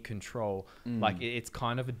be in control. Like, it's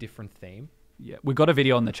kind of a different theme. Yeah, we've got a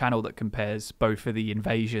video on the channel that compares both of the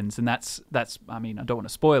invasions, and that's. I mean, I don't want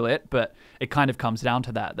to spoil it, but it kind of comes down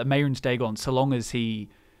to that Mehrunes Dagon, so long as he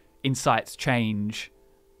incites change,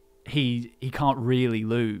 he can't really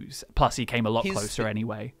lose. Plus, he came a lot closer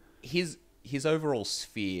anyway. His overall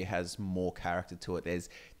sphere has more character to it. There's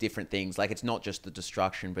different things. Like, it's not just the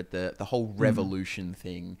destruction, but the whole revolution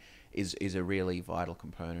thing is a really vital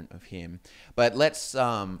component of him. But let's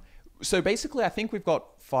so basically I think we've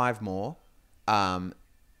got 5 more.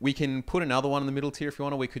 We can put another one in the middle tier if you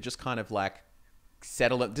want, or we could just kind of like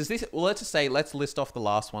settle it. Let's just say, let's list off the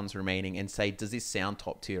last ones remaining and say, does this sound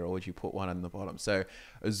top tier, or would you put one in the bottom? So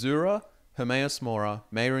Azura, Hermaeus Mora,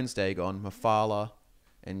 Mehrunes Dagon, Mephala,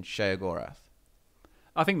 and Sheogorath.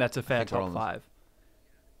 I think that's a fair think we're top on the- 5.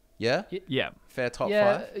 Yeah? Yeah. Fair top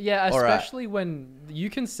Yeah, 5? yeah, All right. especially when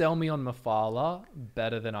you can sell me on Mephala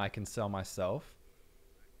better than I can sell myself.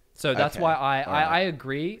 So that's Okay, why all right. I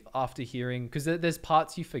agree after hearing, because there's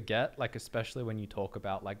parts you forget, like especially when you talk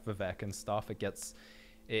about like Vivek and stuff, it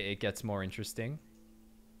gets more interesting.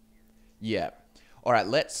 Yeah. All right,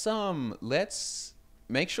 let's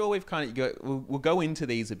make sure we've kind of we'll go into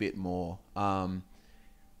these a bit more.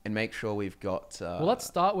 And make sure we've got Well, let's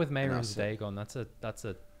start with Mehrunes enough. Dagon. That's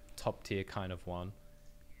a top tier kind of one.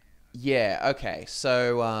 Yeah, okay.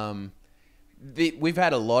 So we've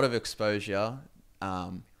had a lot of exposure.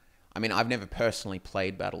 I mean, I've never personally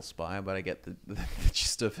played Battlespire, but I get the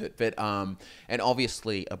gist of it. But and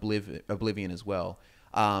obviously Oblivion as well.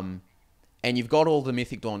 And you've got all the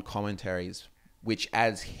Mythic Dawn commentaries, which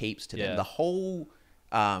adds heaps to them. The whole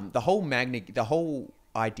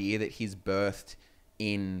idea that he's birthed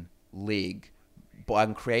in League,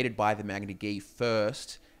 created by the Magna Gi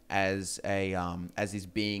first as this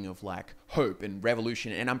being of like hope and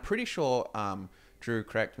revolution, and I'm pretty sure, Drew,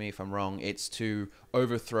 correct me if I'm wrong, it's to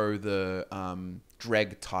overthrow the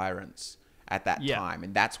Dreg tyrants at that time,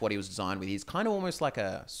 and that's what he was designed with. He's kind of almost like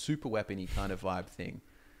a super weapony kind of vibe thing.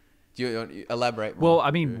 Do you elaborate more? Well,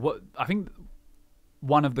 I mean, I think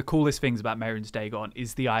one of the coolest things about Mehrunes Dagon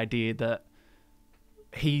is the idea that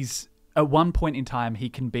he's, at one point in time, he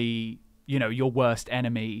can be, you know, your worst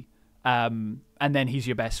enemy, and then he's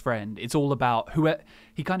your best friend. It's all about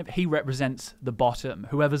he represents the bottom.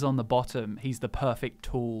 Whoever's on the bottom, he's the perfect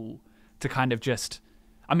tool to kind of just,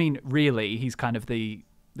 I mean, really, he's kind of the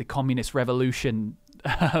communist revolution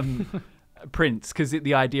prince, because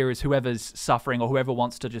the idea is whoever's suffering or whoever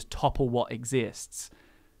wants to just topple what exists,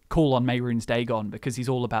 call on Mehrunes Dagon, because he's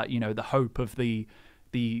all about, you know, the hope of the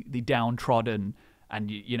downtrodden, and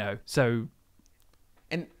you know, so.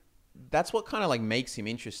 And that's what kind of like makes him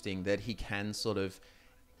interesting, that he can sort of,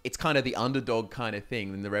 it's kind of the underdog kind of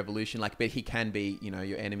thing in the revolution, like, but he can be, you know,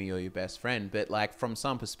 your enemy or your best friend. But like from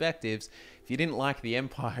some perspectives, if you didn't like the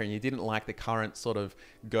Empire and you didn't like the current sort of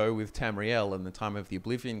go with Tamriel in the time of the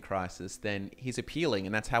Oblivion Crisis, then he's appealing.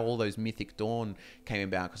 And that's how all those Mythic Dawn came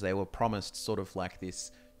about, because they were promised sort of like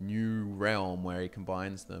this new realm where he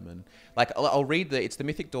combines them. And like, I'll read it's the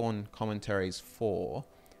Mythic Dawn commentaries 4.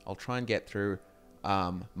 I'll try and get through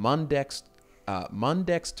Mundex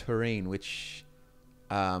Tureen, which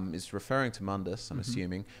is referring to Mundus, I'm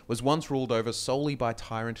assuming, was once ruled over solely by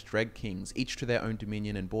tyrant Dreg kings, each to their own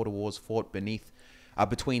dominion, and border wars fought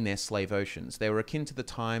between their slave oceans. They were akin to the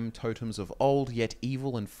time totems of old, yet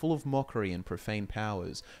evil and full of mockery and profane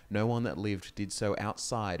powers. No one that lived did so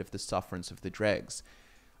outside of the sufferance of the dregs.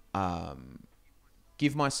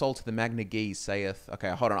 Give my soul to the Magna Gi, saith...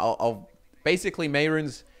 Okay, hold on. I'll basically,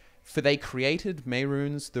 Mehrunes... For they created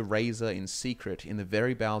Mehrunes the Razor in secret in the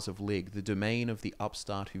very bowels of Lig, the domain of the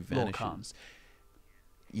upstart who vanishes.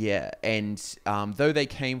 Yeah, and though they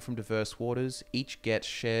came from diverse waters, each gets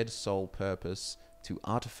shared sole purpose to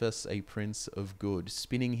artifice a prince of good,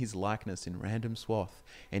 spinning his likeness in random swath,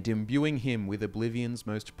 and imbuing him with Oblivion's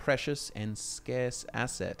most precious and scarce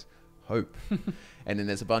asset, hope. And then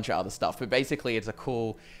there's a bunch of other stuff, but basically it's a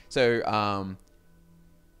cool... So,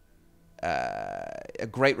 a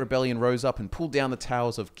great rebellion rose up and pulled down the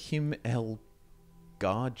towers of Kim El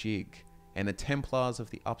Garjig, and the Templars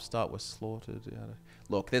of the upstart were slaughtered.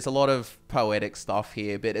 Look, there's a lot of poetic stuff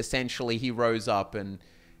here, but essentially he rose up and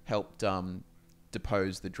helped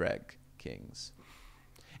depose the Dreg kings.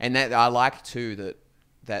 And that I like too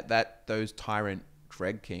that those tyrant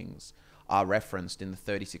Dreg kings are referenced in the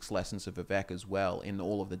 36 lessons of Vivek as well, in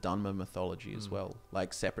all of the Dunmer mythology as well,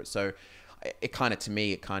 like separate. So it kind of, to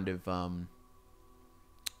me, it kind of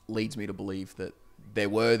leads me to believe that there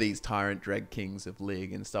were these tyrant Dreg kings of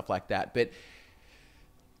Lig and stuff like that. But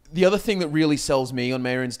the other thing that really sells me on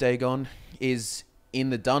Mehrunes Dagon is, in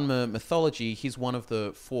the Dunmer mythology, he's one of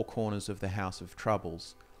the 4 corners of the House of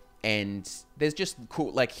Troubles. And there's just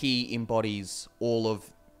cool, like, he embodies all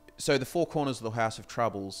of... So the 4 corners of the House of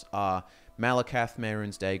Troubles are Malakath,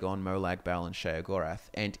 Mehrunes Dagon, Molag Bal, and Sheogorath.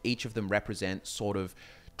 And each of them represent sort of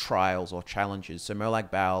trials or challenges. So Molag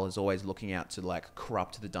Bal is always looking out to like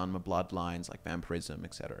corrupt the Dunmer bloodlines, like vampirism,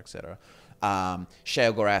 etc., etc.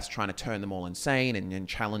 Sheogorath trying to turn them all insane and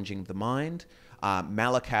challenging the mind.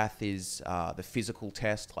 Malakath is the physical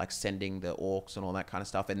test, like sending the orcs and all that kind of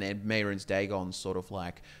stuff. And then Mehrunes Dagon's sort of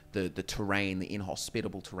like the terrain, the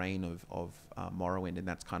inhospitable terrain of Morrowind, and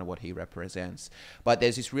that's kind of what he represents. But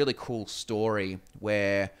there's this really cool story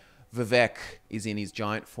where Vivek is in his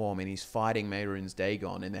giant form and he's fighting Mehrunes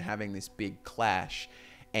Dagon, and they're having this big clash,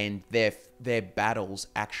 and their battles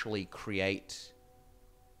actually create...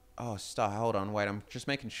 hold on, wait, I'm just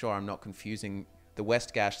making sure I'm not confusing the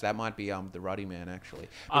Westgash. That might be the Ruddy Man, actually.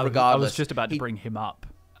 But I was just about to bring him up.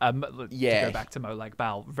 To go back to Molag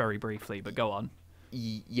Bal very briefly, but go on.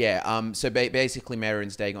 Yeah, so basically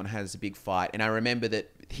Mehrunes Dagon has a big fight, and I remember that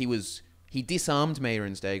he disarmed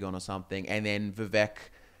Mehrunes Dagon or something, and then Vivek...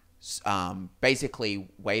 basically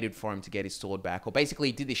waited for him to get his sword back, or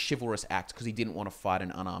basically did this chivalrous act because he didn't want to fight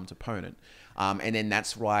an unarmed opponent. And then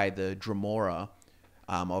that's why the Dremora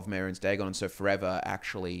of Mehrunes Dagon and So Forever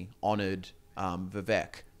actually honoured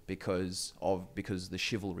Vivek because the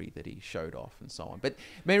chivalry that he showed off and so on. But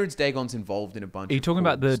Mehrunes Dagon's involved in a bunch of... Are you talking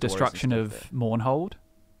about the destruction of Mournhold?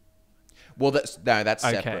 Well, that's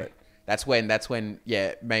Okay. separate. That's when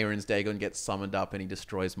Mehrunes Dagon gets summoned up and he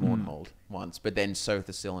destroys Mournhold once, but then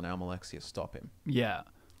Sothasil and Almalexia stop him. Yeah.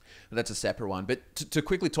 That's a separate one. But to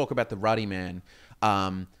quickly talk about the Ruddy Man,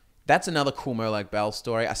 that's another cool Molag Bal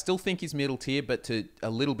story. I still think he's middle tier, but to a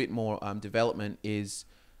little bit more development is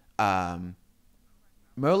Molag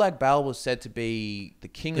Bal was said to be the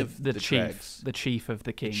king of the Dregs. The chief of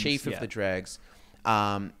the kings. The chief of the Dregs.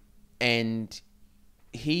 And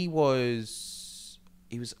he was,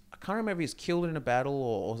 I can't remember if he was killed in a battle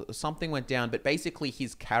or something went down, but basically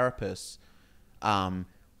his carapace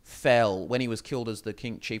fell when he was killed as the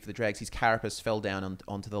chief of the Dregs. His carapace fell down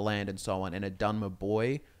onto the land and so on, and a Dunmer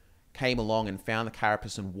boy came along and found the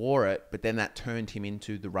carapace and wore it, but then that turned him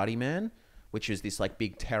into the Ruddy Man, which is this like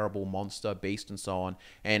big terrible monster beast and so on.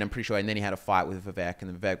 And I'm pretty sure, and then he had a fight with Vivek,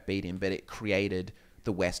 and Vivek beat him, but it created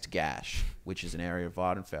the West Gash, which is an area of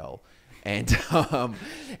Vardenfell.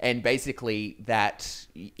 And basically that,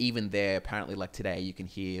 even there, apparently like today, you can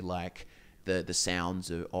hear like the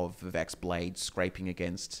sounds of Vivek's blade scraping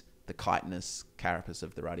against the chitinous carapace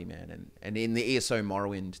of the Ruddy Man. And in the ESO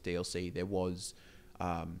Morrowind DLC, there was,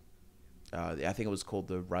 I think it was called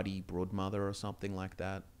the Ruddy Broodmother or something like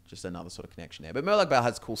that. Just another sort of connection there. But Molag Bal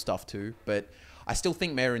has cool stuff too. But I still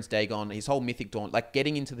think Mehrunes Dagon, his whole Mythic Dawn, like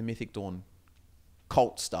getting into the Mythic Dawn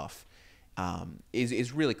cult stuff,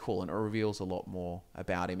 is really cool, and it reveals a lot more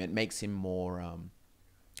about him. It makes him more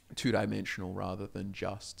two-dimensional rather than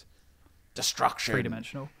just destruction.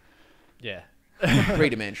 Three-dimensional. Yeah.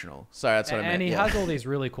 Three-dimensional. Sorry, that's what I meant. And he has all these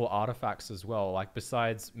really cool artifacts as well. Like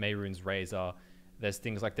besides Mehrunes Razor, there's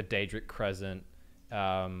things like the Daedric Crescent,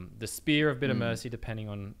 the Spear of Bitter Mercy, depending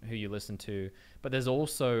on who you listen to. But there's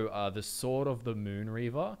also the Sword of the Moon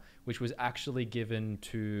Reaver, which was actually given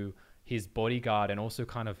to his bodyguard and also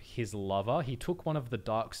kind of his lover. He took one of the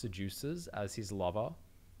Dark Seducers as his lover.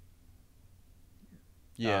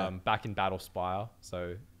 Yeah. Back in Battle Spire.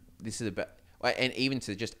 So this is about, and even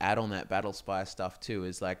to just add on that Battle Spire stuff too,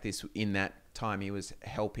 is like this, in that time he was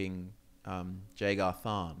helping Jagar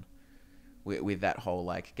Tharn with that whole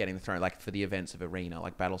like getting the throne, like for the events of Arena,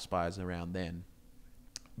 like Battle Spire's around then.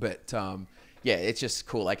 But yeah, it's just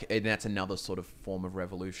cool. Like, and that's another sort of form of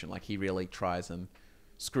revolution. Like he really tries and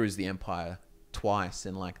screws the Empire twice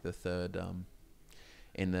in like the third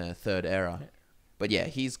era. But yeah,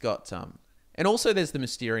 he's got and also there's the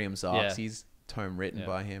Mysterium Zarks, his tome written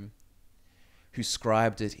by him, who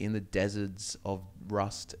scribed it in the deserts of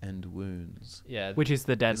rust and wounds. yeah, Which is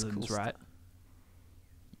the It's Deadlands, cool right?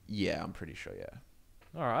 Yeah, I'm pretty sure, yeah.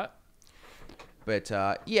 all right. But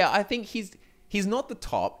yeah, I think he's not the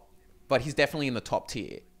top, but he's definitely in the top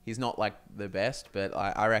tier. He's not like the best, but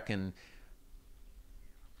I reckon,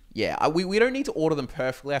 yeah, we don't need to order them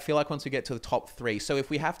perfectly. I feel like once we get to the top three, so if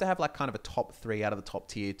we have to have like kind of a top three out of the top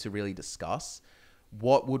tier to really discuss,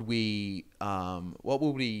 what would we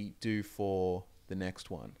do for the next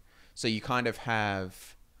one? So you kind of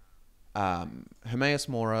have Hermaeus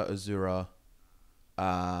Mora, Azura,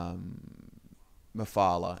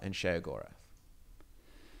 Mephala, and Sheogorath.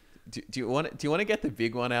 Do you want to get the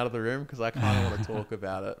big one out of the room? Because I kind of want to talk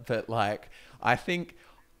about it. But like, I think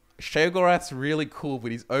Sheogorath's really cool,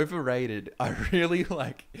 but he's overrated. I really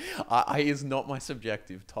like. I is not my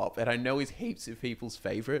subjective top, and I know he's heaps of people's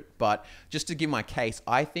favorite. But just to give my case,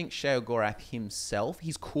 I think Sheogorath himself,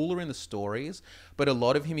 he's cooler in the stories, but a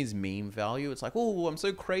lot of him is meme value. It's like, oh, I'm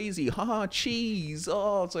so crazy, haha, cheese,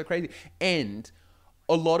 oh, it's so crazy, and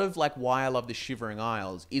a lot of like why I love the Shivering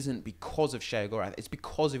Isles isn't because of Sheogorath. It's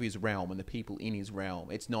because of his realm and the people in his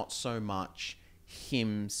realm. It's not so much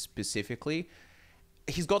him specifically.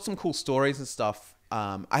 He's got some cool stories and stuff.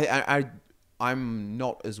 I'm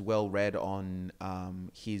not as well read on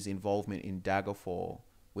his involvement in Daggerfall,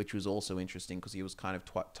 which was also interesting because he was kind of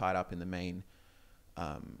tied up in the main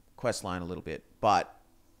quest line a little bit. But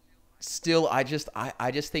still, I just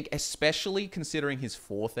think, especially considering his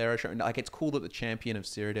fourth era show, like it's cool that the champion of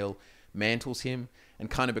Cyrodiil mantles him and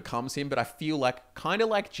kind of becomes him. But I feel like, kind of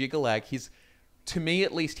like Jiggalag, to me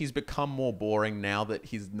at least, he's become more boring now that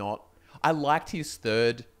he's not. I liked his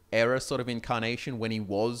third era sort of incarnation when he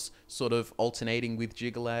was sort of alternating with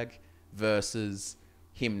Jiggalag versus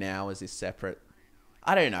him now as his separate.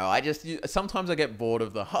 I don't know. Sometimes I get bored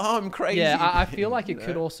of I'm crazy. Yeah, I feel like it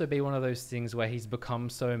could also be one of those things where he's become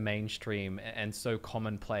so mainstream and so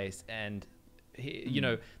commonplace. And,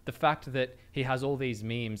 the fact that he has all these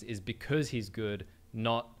memes is because he's good,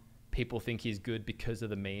 not people think he's good because of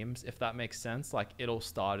the memes, if that makes sense. Like, it all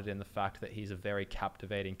started in the fact that he's a very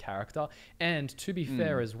captivating character. And to be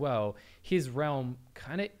fair as well, his realm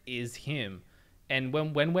kind of is him. And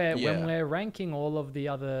when we're ranking all of the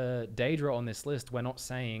other Daedra on this list, we're not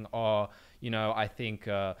saying, oh, I think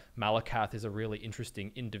Malakath is a really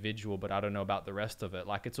interesting individual, but I don't know about the rest of it.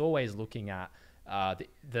 Like, it's always looking at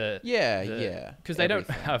because they don't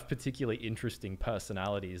have particularly interesting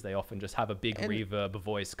personalities. They often just have a big reverb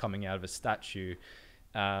voice coming out of a statue.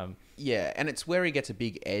 And it's where he gets a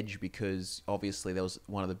big edge, because obviously there was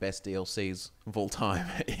one of the best DLCs of all time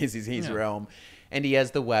is his realm, and he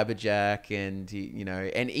has the Wabberjack, and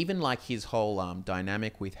and even like his whole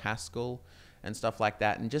dynamic with Haskell and stuff like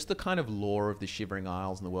that, and just the kind of lore of the Shivering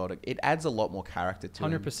Isles in the world. It adds a lot more character to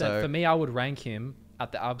 100%. him. So, for me, I would rank him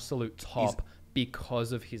at the absolute top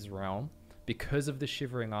because of his realm, because of the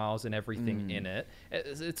Shivering Isles and everything in it.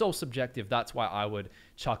 It's all subjective. That's why I would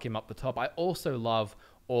chuck him up the top. I also love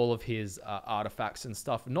all of his artifacts and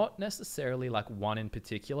stuff. Not necessarily like one in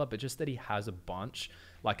particular, but just that he has a bunch.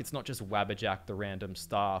 Like, it's not just Wabberjack, the random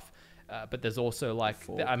staff, but there's also like,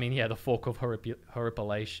 the Fork of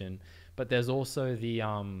Horripilation. But there's also the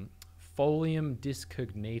Folium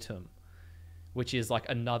Discognatum, which is like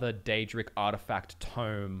another Daedric artifact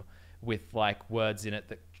tome with like words in it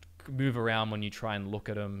that move around when you try and look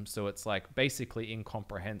at them. So it's like basically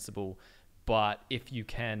incomprehensible, but if you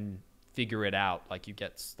can figure it out, like, you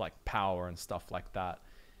get like power and stuff like that.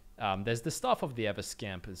 There's the Staff of the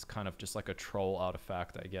Everscamp is kind of just like a troll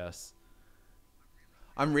artifact, I guess.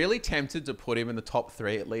 I'm really tempted to put him in the top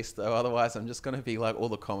 3 at least, though. Otherwise, I'm just going to be like, all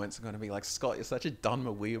the comments are going to be like, Scott, you're such a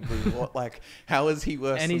Dunma weeaboo. What, like, how is he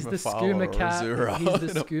worse and than he's the Mephala skooma or cat. Azura? He's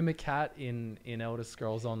the skooma cat in Elder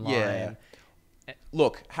Scrolls Online. Yeah.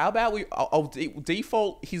 Look, how about I'll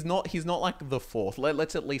default. He's not like the 4th.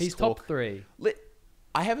 Let's at least he's talk. top 3.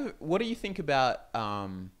 What do you think about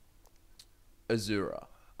Azura?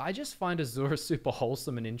 I just find Azura super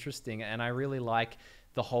wholesome and interesting, and I really like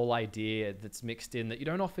the whole idea that's mixed in that you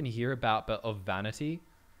don't often hear about, but of vanity,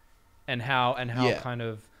 and how kind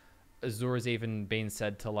of Azura's even been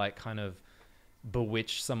said to like kind of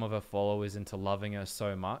bewitch some of her followers into loving her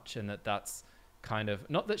so much, and that's kind of,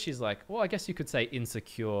 not that she's like, well, I guess you could say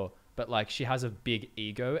insecure, but like she has a big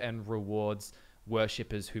ego and rewards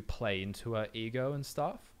worshippers who play into her ego and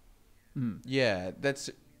stuff. Yeah,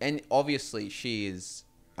 and obviously she is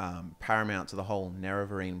paramount to the whole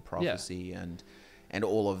Nerevarine prophecy and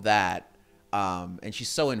all of that, and she's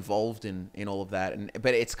so involved in all of that,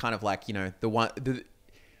 but it's kind of like,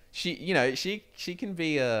 she can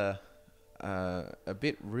be a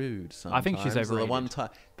bit rude sometimes. I think she's overrated. The one time,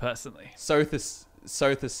 personally,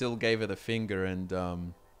 Sothasil gave her the finger, and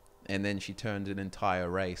then she turned an entire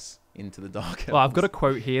race into the Dark Elves. Well, I've got a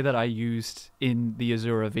quote here that I used in the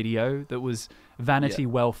Azura video that was, "Vanity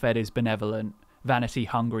well-fed is benevolent, vanity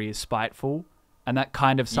hungry is spiteful." And that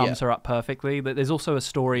kind of sums her up perfectly. But there's also a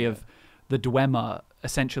story of the Dwemer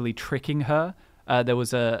essentially tricking her. There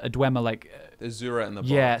was a Dwemer like... Azura in the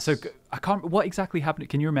box. Yeah, so I can't... What exactly happened?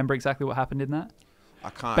 Can you remember exactly what happened in that? I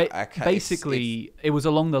can't. Basically, it was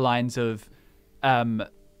along the lines of...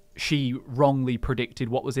 she wrongly predicted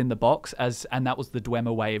what was in the box, and that was the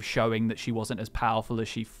Dwemer way of showing that she wasn't as powerful as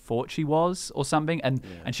she thought she was, or something. And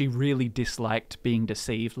she really disliked being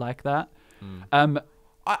deceived like that.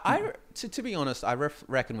 To be honest, I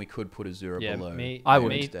reckon we could put Azura below. I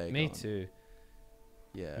would. Me too.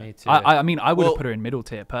 Yeah, me too. I mean, I would have put her in middle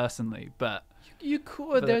tier personally, but you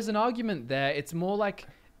could. There's an argument there. It's more like,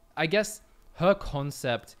 I guess her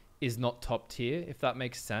concept is not top tier, if that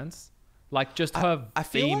makes sense. Like, just her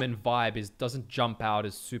theme and vibe doesn't jump out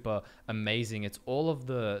as super amazing. It's all of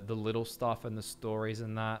the little stuff and the stories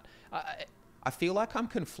and that. I feel like I'm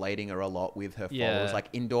conflating her a lot with her followers. Like,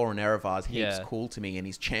 Indor and Erevar's heaps cool to me, and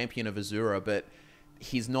he's champion of Azura, but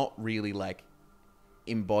he's not really like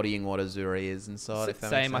embodying what Azura is inside. If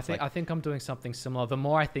that Same. makes sense. I think I'm doing something similar. The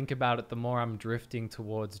more I think about it, the more I'm drifting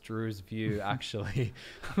towards Drew's view, actually.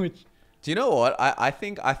 Which, do you know what? I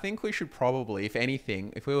think we should probably, if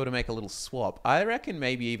anything, if we were to make a little swap, I reckon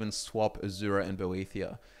maybe even swap Azura and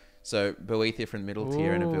Boethia. So Boethia from middle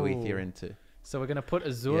tier and a Boethia into... So we're gonna put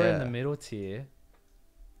Azura in the middle tier.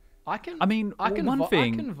 I can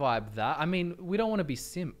vibe that. I mean, we don't want to be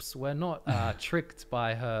simps. We're not tricked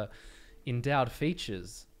by her endowed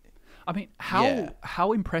features. I mean,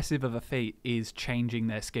 how impressive of a feat is changing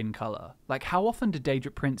their skin color? Like, how often do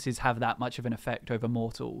Daedric Princes have that much of an effect over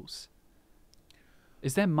mortals?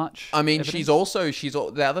 Is there much? I mean, evidence? she's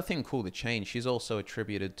the other thing cool to change. She's also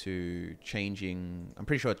attributed to changing. I'm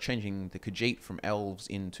pretty sure changing the Khajiit from elves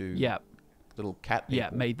into little cat people. Yeah,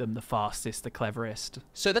 made them the fastest, the cleverest.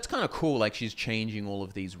 So that's kind of cool. Like, she's changing all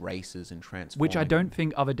of these races and transforming. Which I don't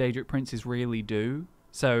think other Daedric Princes really do.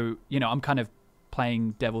 So, I'm kind of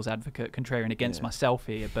playing devil's advocate, contrarian against myself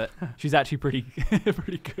here, but she's actually pretty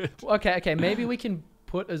good. Okay. Maybe we can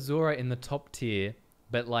put Azura in the top tier,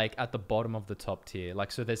 but like at the bottom of the top tier.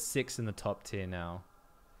 Like, so there's 6 in the top tier now.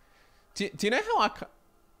 Do you know how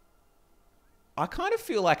I kind of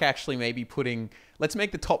feel like actually maybe let's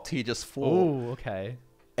make the top tier just 4. Oh, okay.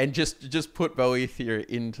 And just put Boethia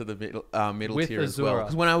into the middle With tier as well. Azura.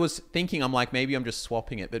 Because when I was thinking, I'm like, maybe I'm just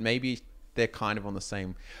swapping it, but maybe they're kind of on the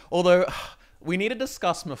same. Although we need to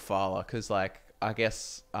discuss Mephala, because like I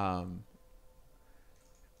guess I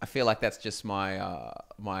feel like that's just my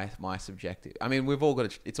my subjective. I mean, we've all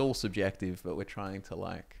got it's all subjective, but we're trying to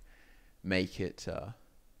like make it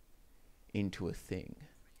into a thing.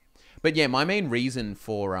 But yeah, my main reason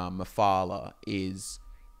for Mephala is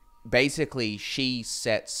basically she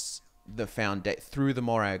sets the through the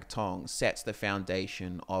Morag Tong, sets the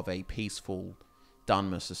foundation of a peaceful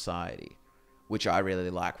Dunmer society, which I really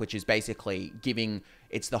like, which is basically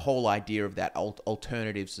it's the whole idea of that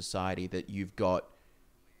alternative society that you've got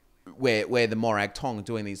where the Morag Tong are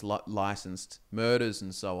doing these licensed murders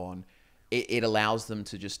and so on. It allows them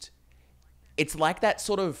to just, it's like that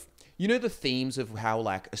sort of, you know, the themes of how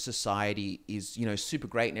like a society is, you know, super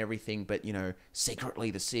great and everything, but, you know, secretly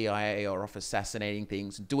the CIA are off assassinating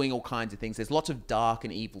things, doing all kinds of things. There's lots of dark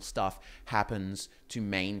and evil stuff happens to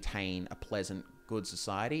maintain a pleasant, good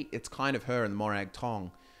society. It's kind of her and the Morag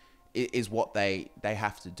Tong is what they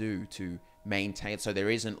have to do to maintain. So there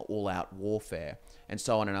isn't all-out warfare and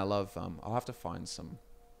so on. And I love, I'll have to find some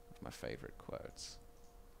of my favorite quotes.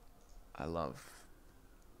 I love,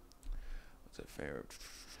 what's a favorite?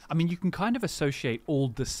 I mean, you can kind of associate all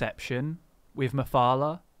deception with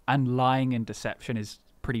Mephala, and lying and deception is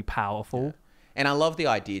pretty powerful. Yeah. And I love the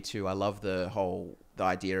idea too. I love the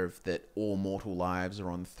idea of that all mortal lives are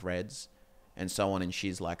on threads and so on. And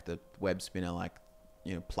she's like the web spinner, like,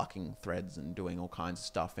 you know, plucking threads and doing all kinds of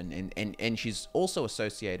stuff. And she's also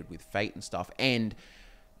associated with fate and stuff. And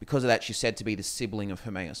because of that, she's said to be the sibling of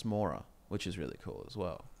Hermaeus Mora, which is really cool as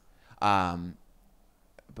well.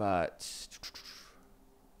 But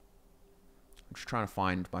I'm just trying to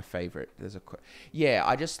find my favorite.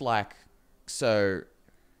 I just like, so,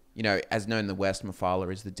 you know, as known in the West,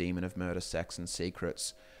 Mephala is the demon of murder, sex, and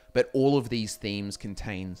secrets. But all of these themes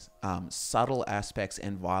contain subtle aspects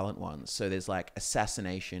and violent ones. So there's like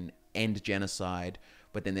assassination and genocide,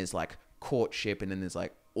 but then there's like courtship, and then there's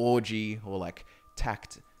like orgy or like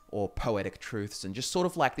tact or poetic truths, and just sort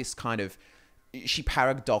of like this kind of, she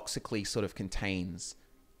paradoxically sort of contains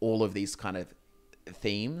all of these kind of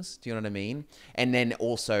themes. Do you know what I mean? And then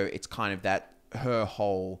also it's kind of that her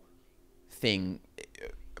whole thing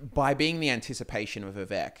by being the anticipation of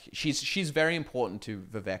Vivek. She's very important to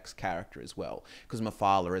Vivek's character as well, because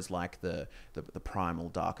Mephala is like the primal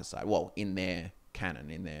darker side. Well, in their canon,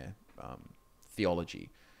 in their theology,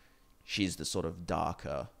 she's the sort of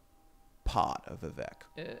darker part of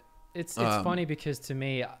Vivek. It's funny because to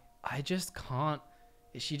me, I just can't.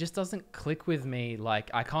 She just doesn't click with me. Like,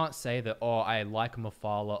 I can't say that, oh, I like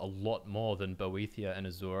Mephala a lot more than Boethia and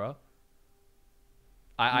Azura.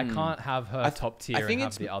 I can't have her top tier and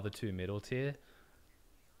have the other 2 middle tier.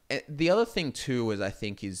 The other thing too is, I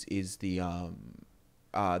think, is the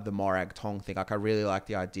Morag Tong thing. Like, I really like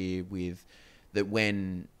the idea with that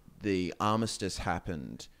when the armistice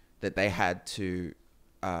happened, that they had to,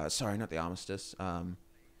 sorry, not the armistice.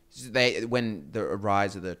 When the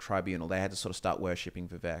rise of the tribunal, they had to sort of start worshipping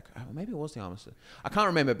Vivek. Oh, maybe it was the armistice. I can't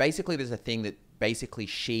remember. Basically, there's a thing that basically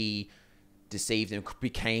she deceived and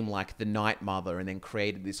became like the Night Mother, and then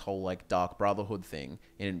created this whole like dark brotherhood thing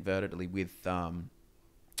inadvertently with,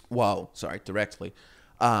 directly,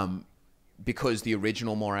 because the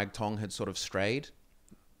original Morag Tong had sort of strayed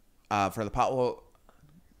for the part. Well,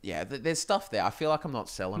 yeah, there's stuff there. I feel like I'm not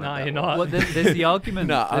selling it. No, you're not. Well, there's the argument.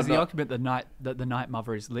 No, there's the argument that the Night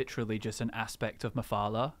Mother is literally just an aspect of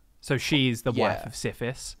Mephala. So she is the wife of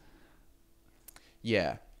Sifis.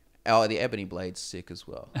 Yeah. Oh, the Ebony Blade's sick as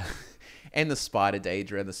well. And the Spider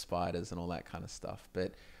Daedra and the spiders and all that kind of stuff.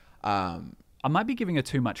 But I might be giving her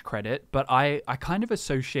too much credit, but I kind of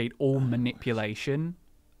associate all manipulation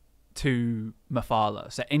to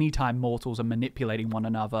Mephala. So anytime mortals are manipulating one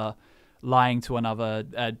another, lying to another,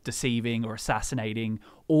 deceiving or assassinating,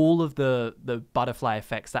 all of the butterfly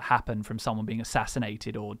effects that happen from someone being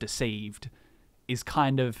assassinated or deceived is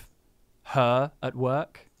kind of her at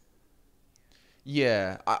work.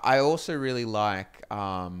 Yeah, I also really like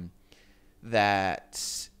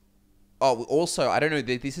that. Oh, also, I don't know,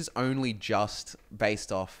 this is only just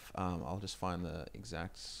based off, I'll just find the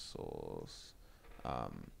exact source.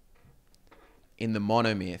 In the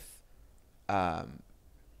monomyth,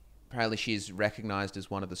 apparently she's recognized as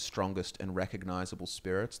one of the strongest and recognizable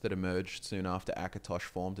spirits that emerged soon after Akatosh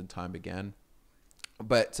formed and time began.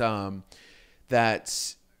 But so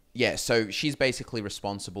she's basically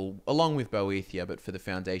responsible, along with Boethia, but for the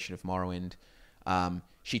foundation of Morrowind.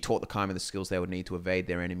 She taught the Kaima the skills they would need to evade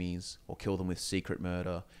their enemies or kill them with secret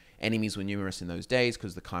murder. Enemies were numerous in those days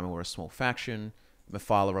because the Kaima were a small faction.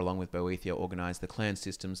 Mephala, along with Boethia, organized the clan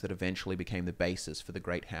systems that eventually became the basis for the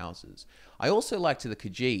Great Houses. I also like to the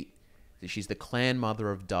Khajiit that she's the clan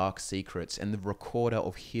mother of dark secrets and the recorder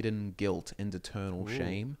of hidden guilt and eternal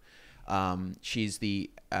shame. She's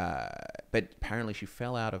the... but apparently she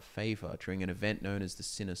fell out of favor during an event known as the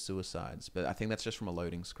Sinner Suicides. But I think that's just from a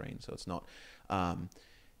loading screen, so it's not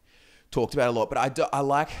talked about a lot. But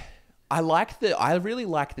I really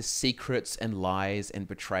like the secrets and lies and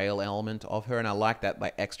betrayal element of her, and I like that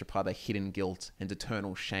like extra part, the hidden guilt and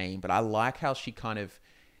eternal shame. But I like how she kind of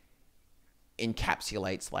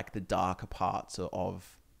encapsulates like the darker parts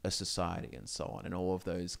of a society and so on, and all of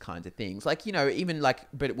those kinds of things. Like, you know, even like,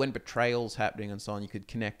 but when betrayal's happening and so on, you could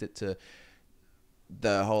connect it to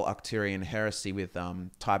the whole Arcturian heresy with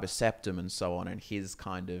Tiber Septim and so on, and his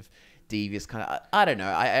kind of devious kind of, I don't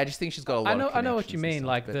know. I just think she's got a lot of I know what you connections mean, and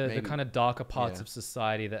like stuff, the kind of darker parts of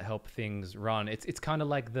society that help things run. It's kind of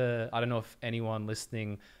like I don't know if anyone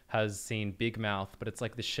listening has seen Big Mouth, but it's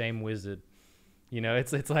like the shame wizard. You know,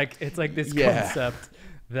 it's like this concept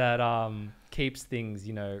that keeps things,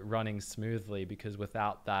 you know, running smoothly, because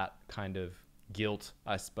without that kind of guilt,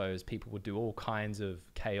 I suppose, people would do all kinds of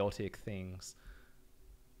chaotic things.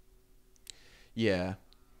 Yeah.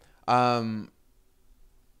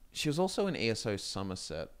 She was also in ESO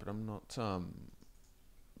Somerset, but I'm not...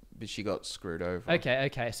 but she got screwed over.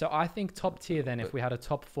 Okay. So I think top tier then, if we had a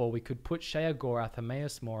top 4, we could put Shea Gorath,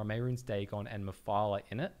 Hermaeus Mora, Mehrunes Dagon, and Mephala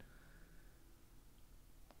in it.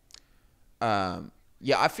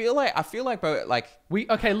 Yeah, I feel like both, like... We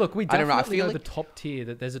definitely know like the top tier,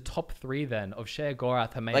 that there's a top 3 then of Shea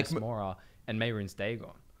Gorath, Hermaeus Mora, and Mehrunes Dagon.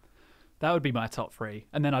 That would be my top 3.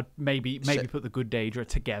 And then I'd maybe put the good Daedra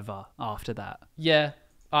together after that. Yeah.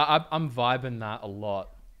 I'm vibing that a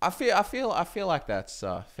lot. I feel like that's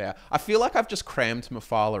fair. I feel like I've just crammed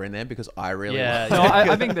Mephala in there because I really like no,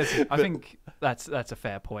 I think that's a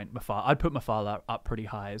fair point. Mephala, I'd put Mephala up pretty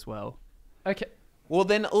high as well. Okay. Well,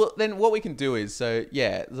 then what we can do is, so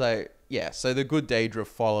the good Daedra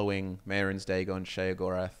following Mehrunes Dagon, Shea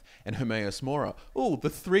Gorath, and Hermaeus Mora. Oh, the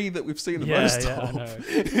 3 that we've seen the most of. I know.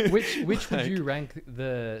 Which would you rank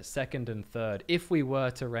the second and third if we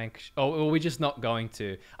were to rank? Or are we just not going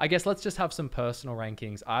to? I guess let's just have some personal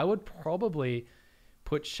rankings. I would probably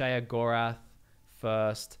put Shea Gorath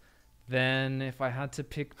first. Then if I had to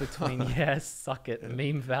pick between, suck it,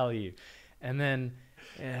 meme value. And then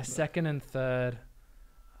second and third.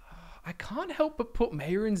 I can't help but put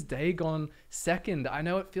Mehrunes Dagon second. I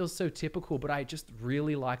know it feels so typical, but I just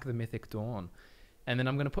really like the Mythic Dawn. And then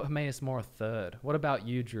I'm going to put Hermaeus Mora third. What about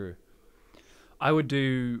you, Drew? I would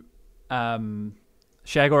do Shea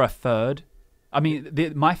Gorath third. I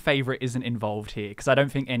mean, my favorite isn't involved here because I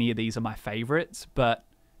don't think any of these are my favorites, but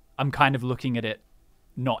I'm kind of looking at it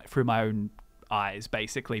not through my own eyes,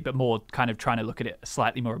 basically, but more kind of trying to look at it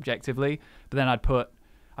slightly more objectively. But then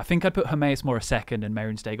I think I'd put Hermaeus Mora second and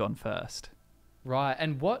Mehrunes Dagon first. Right.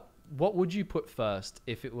 And what would you put first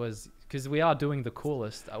if it was... Because we are doing the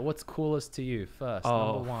coolest. What's coolest to you first?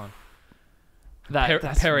 Number 1.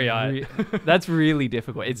 That's Peryite. That's really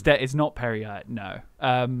difficult. It's not Peryite, no.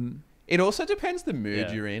 It also depends the mood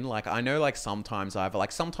you're in. Like, I know, like, sometimes I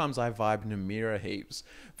vibe Namira heaps.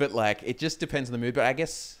 But, like, it just depends on the mood. But I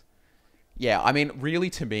guess... Yeah, I mean, really,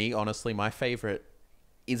 to me, honestly, my favorite...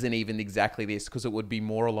 isn't even exactly this, because it would be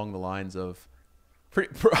more along the lines of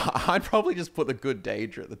I'd probably just put the good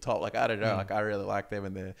Daedra at the top. Like, I don't know, like I really like them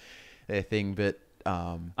and their thing, but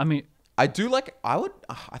I mean, I do like, I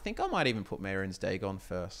think I might even put Mehrunes Dagon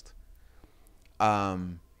first.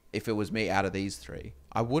 If it was me out of these 3,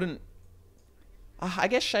 I wouldn't. I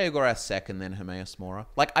guess Shea Gorath second, then Hermaeus Mora.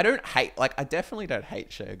 Like, I definitely don't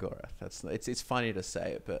hate Shea Gorath. It's funny to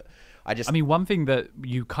say it, but I mean, one thing that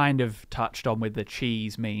you kind of touched on with the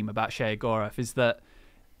cheese meme about Shea Gorath is that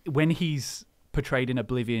when he's portrayed in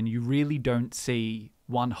Oblivion, you really don't see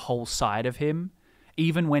one whole side of him.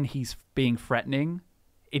 Even when he's being threatening,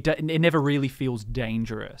 it never really feels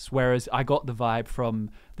dangerous. Whereas I got the vibe from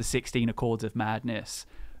the 16 Accords of Madness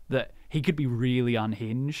that he could be really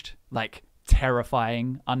unhinged, like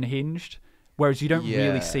terrifying unhinged. Whereas you don't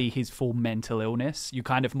really see his full mental illness. You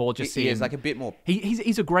kind of more just see him. Like a bit more.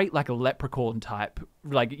 He's a great, like, a leprechaun type.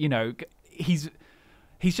 Like, you know, he's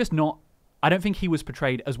just not. I don't think he was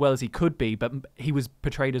portrayed as well as he could be, but he was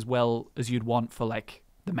portrayed as well as you'd want for, like,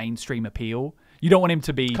 the mainstream appeal. You don't want him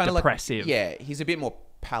to be Kind depressive. Like, yeah, he's a bit more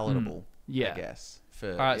palatable, yeah. I guess. All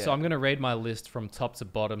right, so I'm going to read my list from top to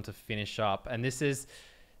bottom to finish up. And this is,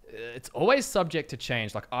 it's always subject to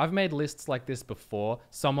change. Like, I've made lists like this before.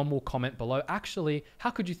 Someone will comment below, actually, how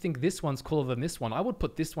could you think this one's cooler than this one? I would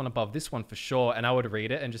put this one above this one for sure. And I would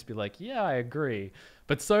read it and just be like, yeah, I agree.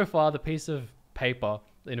 But so far, the piece of paper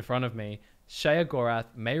in front of me, Shea Gorath,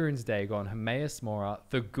 Mehrunes Dagon, Hermaeus Mora,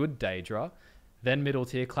 The Good Daedra. Then middle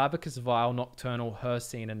tier, Clavicus Vile, Nocturnal,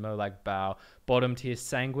 Hircine, and Molag Bao. Bottom tier,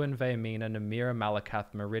 Sanguine, Vaemina, Namira,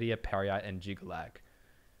 Malakath, Meridia, Periite, and Jiglag.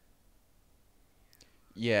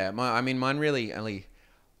 Yeah, mine really only,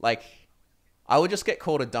 like, I would just get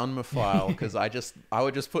called a Dunmophile because I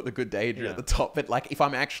would just put the Good Daedra at the top. But like, if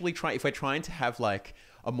we're trying to have like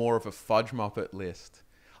a more of a FudgeMuppet list,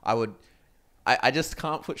 I just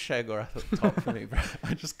can't put Shea Gorath at the top for me, bro.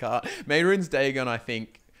 I just can't. Mehrunes Dagon, I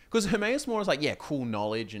think. Because Hermaeus Mora is like, yeah, cool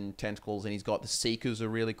knowledge and tentacles, and he's got the Seekers are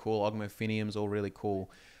really cool, Ogmophinium's all really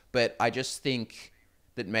cool. But I just think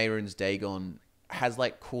that Mehrunes Dagon has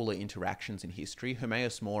like cooler interactions in history.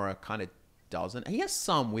 Hermaeus Mora kind of doesn't. He has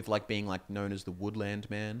some with like being like known as the Woodland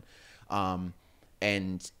Man,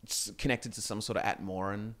 and connected to some sort of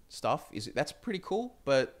Atmoran stuff. That's pretty cool,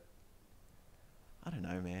 but I don't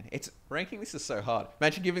know, man. Ranking this is so hard.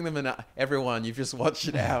 Imagine giving them everyone, you've just watched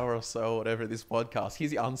an hour or so, or whatever, this podcast.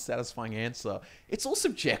 Here's the unsatisfying answer. It's all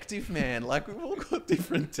subjective, man. Like, we've all got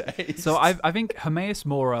different tastes. So I think Hermaeus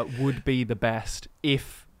Mora would be the best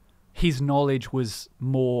if his knowledge was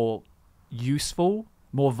more useful,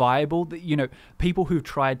 more viable. You know, people who've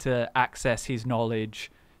tried to access his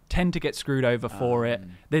knowledge tend to get screwed over for it.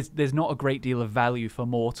 There's not a great deal of value for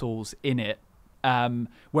mortals in it.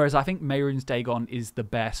 Whereas I think Mehrunes Dagon is the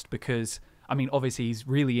best because, I mean, obviously he's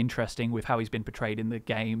really interesting with how he's been portrayed in the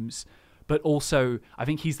games, but also I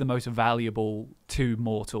think he's the most valuable to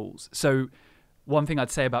mortals. So one thing I'd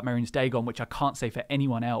say about Mehrunes Dagon, which I can't say for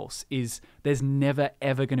anyone else, is there's never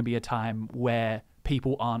ever going to be a time where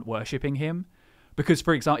people aren't worshipping him. Because,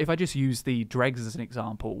 for example, if I just use the Dregs as an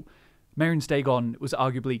example, Mehrunes Dagon was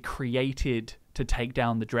arguably created to take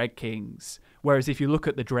down the Dreg Kings, whereas if you look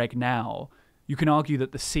at the Dreg now, you can argue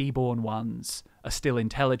that the Seaborn ones are still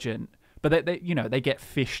intelligent, but they get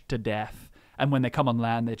fished to death, and when they come on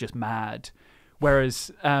land, they're just mad.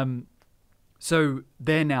 Whereas, so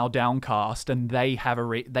they're now downcast, and they have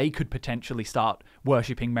they could potentially start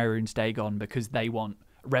worshipping Mehrunes Dagon because they want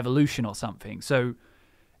revolution or something. So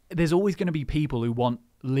there's always going to be people who want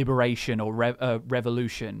liberation or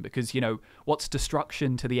revolution because, you know, what's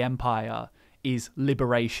destruction to the Empire is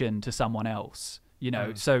liberation to someone else. You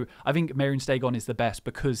know, so I think Mehrunes Dagon is the best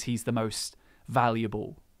because he's the most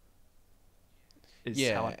valuable.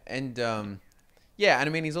 And I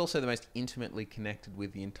mean, he's also the most intimately connected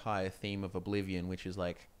with the entire theme of Oblivion, which is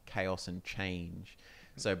like chaos and change.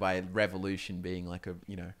 So by revolution being like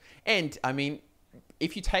and I mean,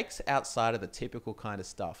 if you take outside of the typical kind of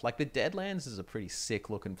stuff, like the Deadlands is a pretty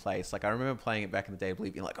sick looking place. Like I remember playing it back in the day,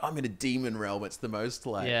 Oblivion, like I'm in a demon realm. It's the most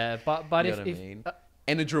like, but you know what I mean?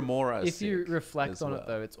 And a Dremora. If you reflect on it,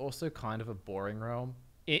 though, it's also kind of a boring realm,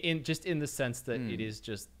 in the sense that it is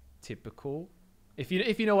just typical. If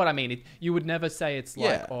you know what I mean, you would never say it's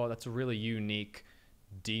like, oh, that's a really unique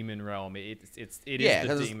demon realm. It is the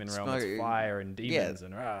demon realm. It's fire and demons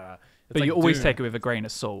and but like you always take it with a grain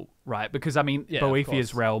of salt, right? Because I mean,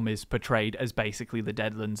 Boethiah's realm is portrayed as basically the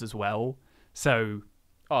Deadlands as well. So.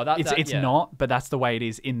 It's not, but that's the way it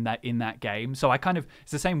is in that game. So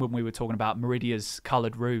it's the same when we were talking about Meridia's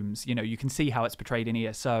coloured rooms. You know, you can see how it's portrayed in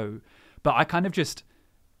ESO, but I kind of just,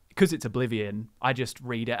 because it's Oblivion, I just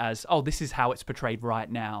read it as, oh, this is how it's portrayed right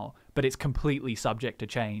now, but it's completely subject to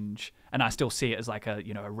change, and I still see it as like a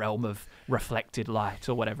realm of reflected light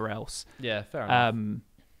or whatever else. Yeah, fair enough.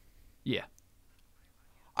 Yeah.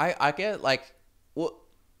 I get like,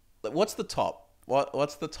 what's the top?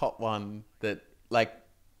 What's the top one that like?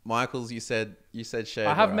 Michaels, you said Shea.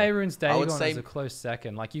 I have Mehrunes Dagon as a close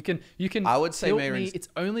second. Like you can. I would say Mehrunes. It's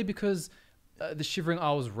only because the Shivering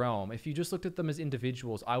Isles realm. If you just looked at them as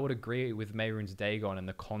individuals, I would agree with Mehrunes Dagon and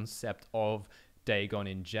the concept of Dagon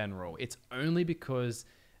in general. It's only because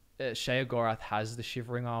Shea Gorath has the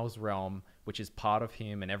Shivering Isles realm, which is part of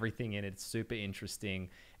him, and everything in it's super interesting,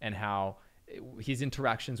 and how his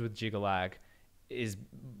interactions with Jiggalag is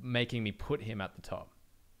making me put him at the top.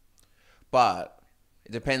 But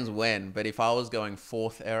it depends when. But if I was going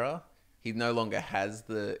fourth era, he no longer has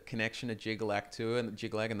the connection to Jiggalag 2, and the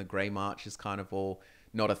Jiggalag and the Grey March is kind of all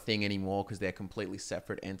not a thing anymore because they're completely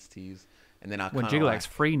separate entities. And then Jiggulag's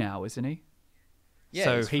free now, isn't he? Yeah,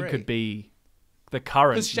 so he could be the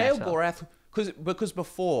current. Because Shea Gorath because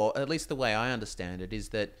before, at least the way I understand it, is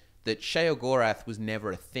that Sheogorath was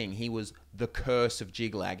never a thing. He was the curse of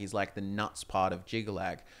Jiglag. He's like the nuts part of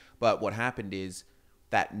Jiglag. But what happened is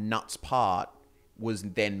that nuts part was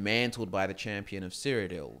then mantled by the champion of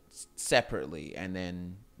Cyrodiil separately, and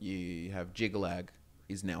then you have Jiglag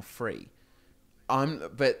is now free.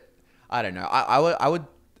 But I don't know.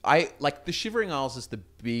 I like the Shivering Isles is the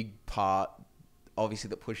big part, obviously,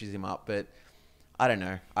 that pushes him up. But I don't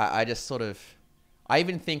know. I just sort of, I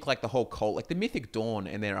even think like the whole cult, like the Mythic Dawn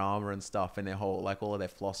and their armor and stuff, and their whole, like all of their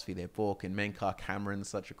philosophy, their book, and Menkar Cameron's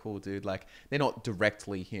such a cool dude. Like they're not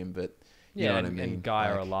directly him, but you know what I mean. And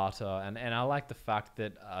Gaia Alata, and I like the fact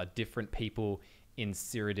that different people in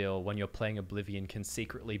Cyrodiil, when you're playing Oblivion, can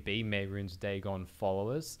secretly be Mehrunes Dagon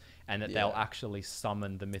followers, and that they'll actually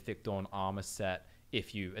summon the Mythic Dawn armor set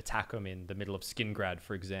if you attack them in the middle of Skingrad,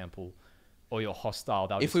 for example, or you're hostile,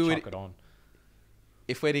 they'll just chuck it on.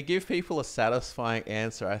 If we're to give people a satisfying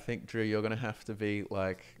answer, I think, Drew, you're going to have to be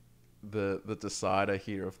like the decider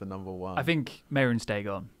here of the number one. I think Mehrunes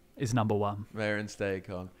Dagon is number one. Mehrunes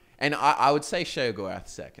Dagon. And I would say Sheogorath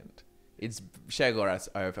second. It's Sheogorath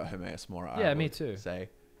over Hermaeus Mora. Yeah, me too. Say,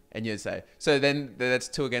 and you'd say so. Then that's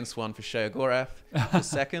 2 against 1 for Sheogorath for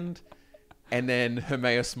second, and then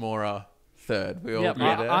Hermaeus Mora third. We all agree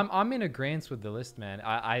there. I'm in agreement with the list,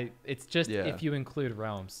 man. It's just if you include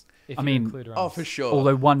realms. Include realms. Oh, for sure.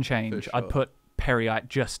 Although one change, I'd put Periite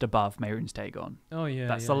just above Mehrunes Dagon. Oh yeah,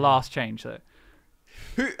 that's the last change though.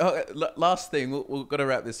 Last thing, we've got to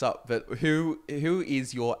wrap this up. But who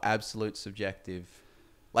is your absolute subjective,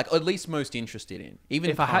 like at least most interested in? Even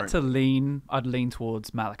if I had to lean, I'd lean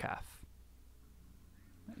towards Malakath.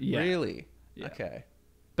 Yeah. Really? Yeah. Okay.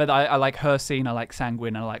 But I like Hircine, I like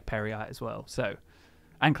Sanguine, I like Periite as well. So,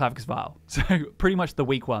 and Clavicus Vile. So pretty much the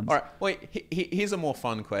weak ones. All right. Wait. Here's a more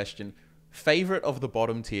fun question. Favorite of the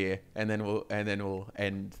bottom tier, and then we'll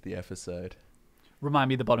end the episode. Remind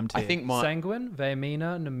me the bottom tier. I think Sanguine,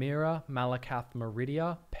 Vaemina, Namira, Malakath,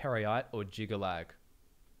 Meridia, Periite, or Jiggalag.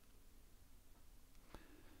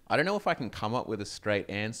 I don't know if I can come up with a straight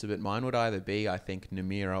answer, but mine would either be, I think,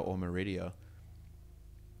 Namira or Meridia.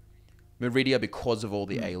 Meridia because of all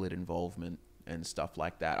the Aelid involvement and stuff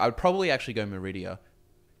like that. I would probably actually go Meridia.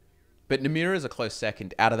 But Namira is a close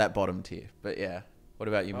second out of that bottom tier. But yeah, what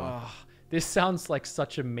about you, Mike? This sounds like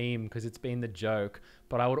such a meme because it's been the joke,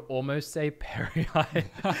 but I would almost say Periite.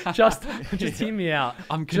 just hear me out.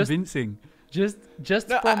 I'm convincing. Just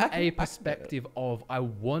from a perspective of, I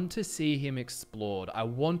want to see him explored. I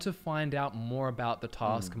want to find out more about the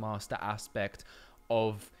Taskmaster aspect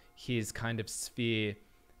of his kind of sphere.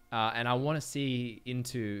 And I want to see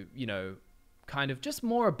into, kind of just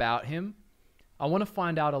more about him. I want to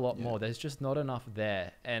find out a lot more. There's just not enough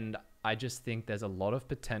there. And I just think there's a lot of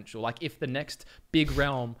potential. Like if the next big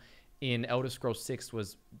realm in Elder Scrolls 6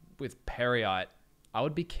 was with Periite, I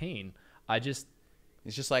would be keen. It's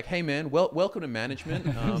just like, hey man, welcome to management.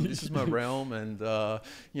 This is my realm, and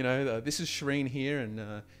this is Shireen here,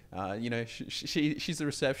 and she's the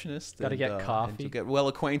receptionist. Got to get coffee. And get well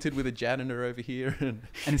acquainted with a janitor over here, and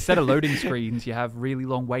instead of loading screens, you have really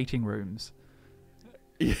long waiting rooms.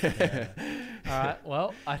 Yeah. All right.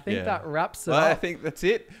 Well, I think that wraps it up. I think that's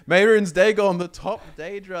it. Mehrunes Dagon, the top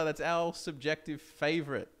Daedra. That's our subjective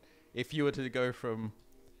favorite. If you were to go from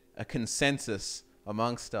a consensus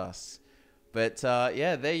amongst us. But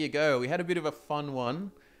there you go. We had a bit of a fun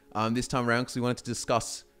one this time around because we wanted to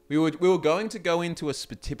discuss. We were going to go into a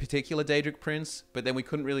particular Daedric Prince, but then we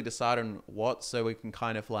couldn't really decide on what. So we can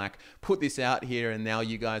kind of like put this out here, and now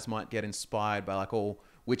you guys might get inspired by like,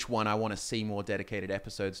 which one I want to see more dedicated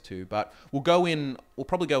episodes to. But we'll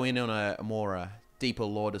probably go in on a more deeper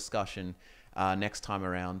lore discussion next time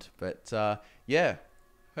around. But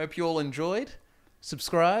hope you all enjoyed.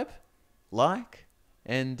 Subscribe, like,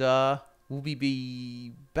 and we'll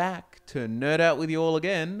be back to nerd out with you all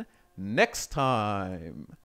again next time.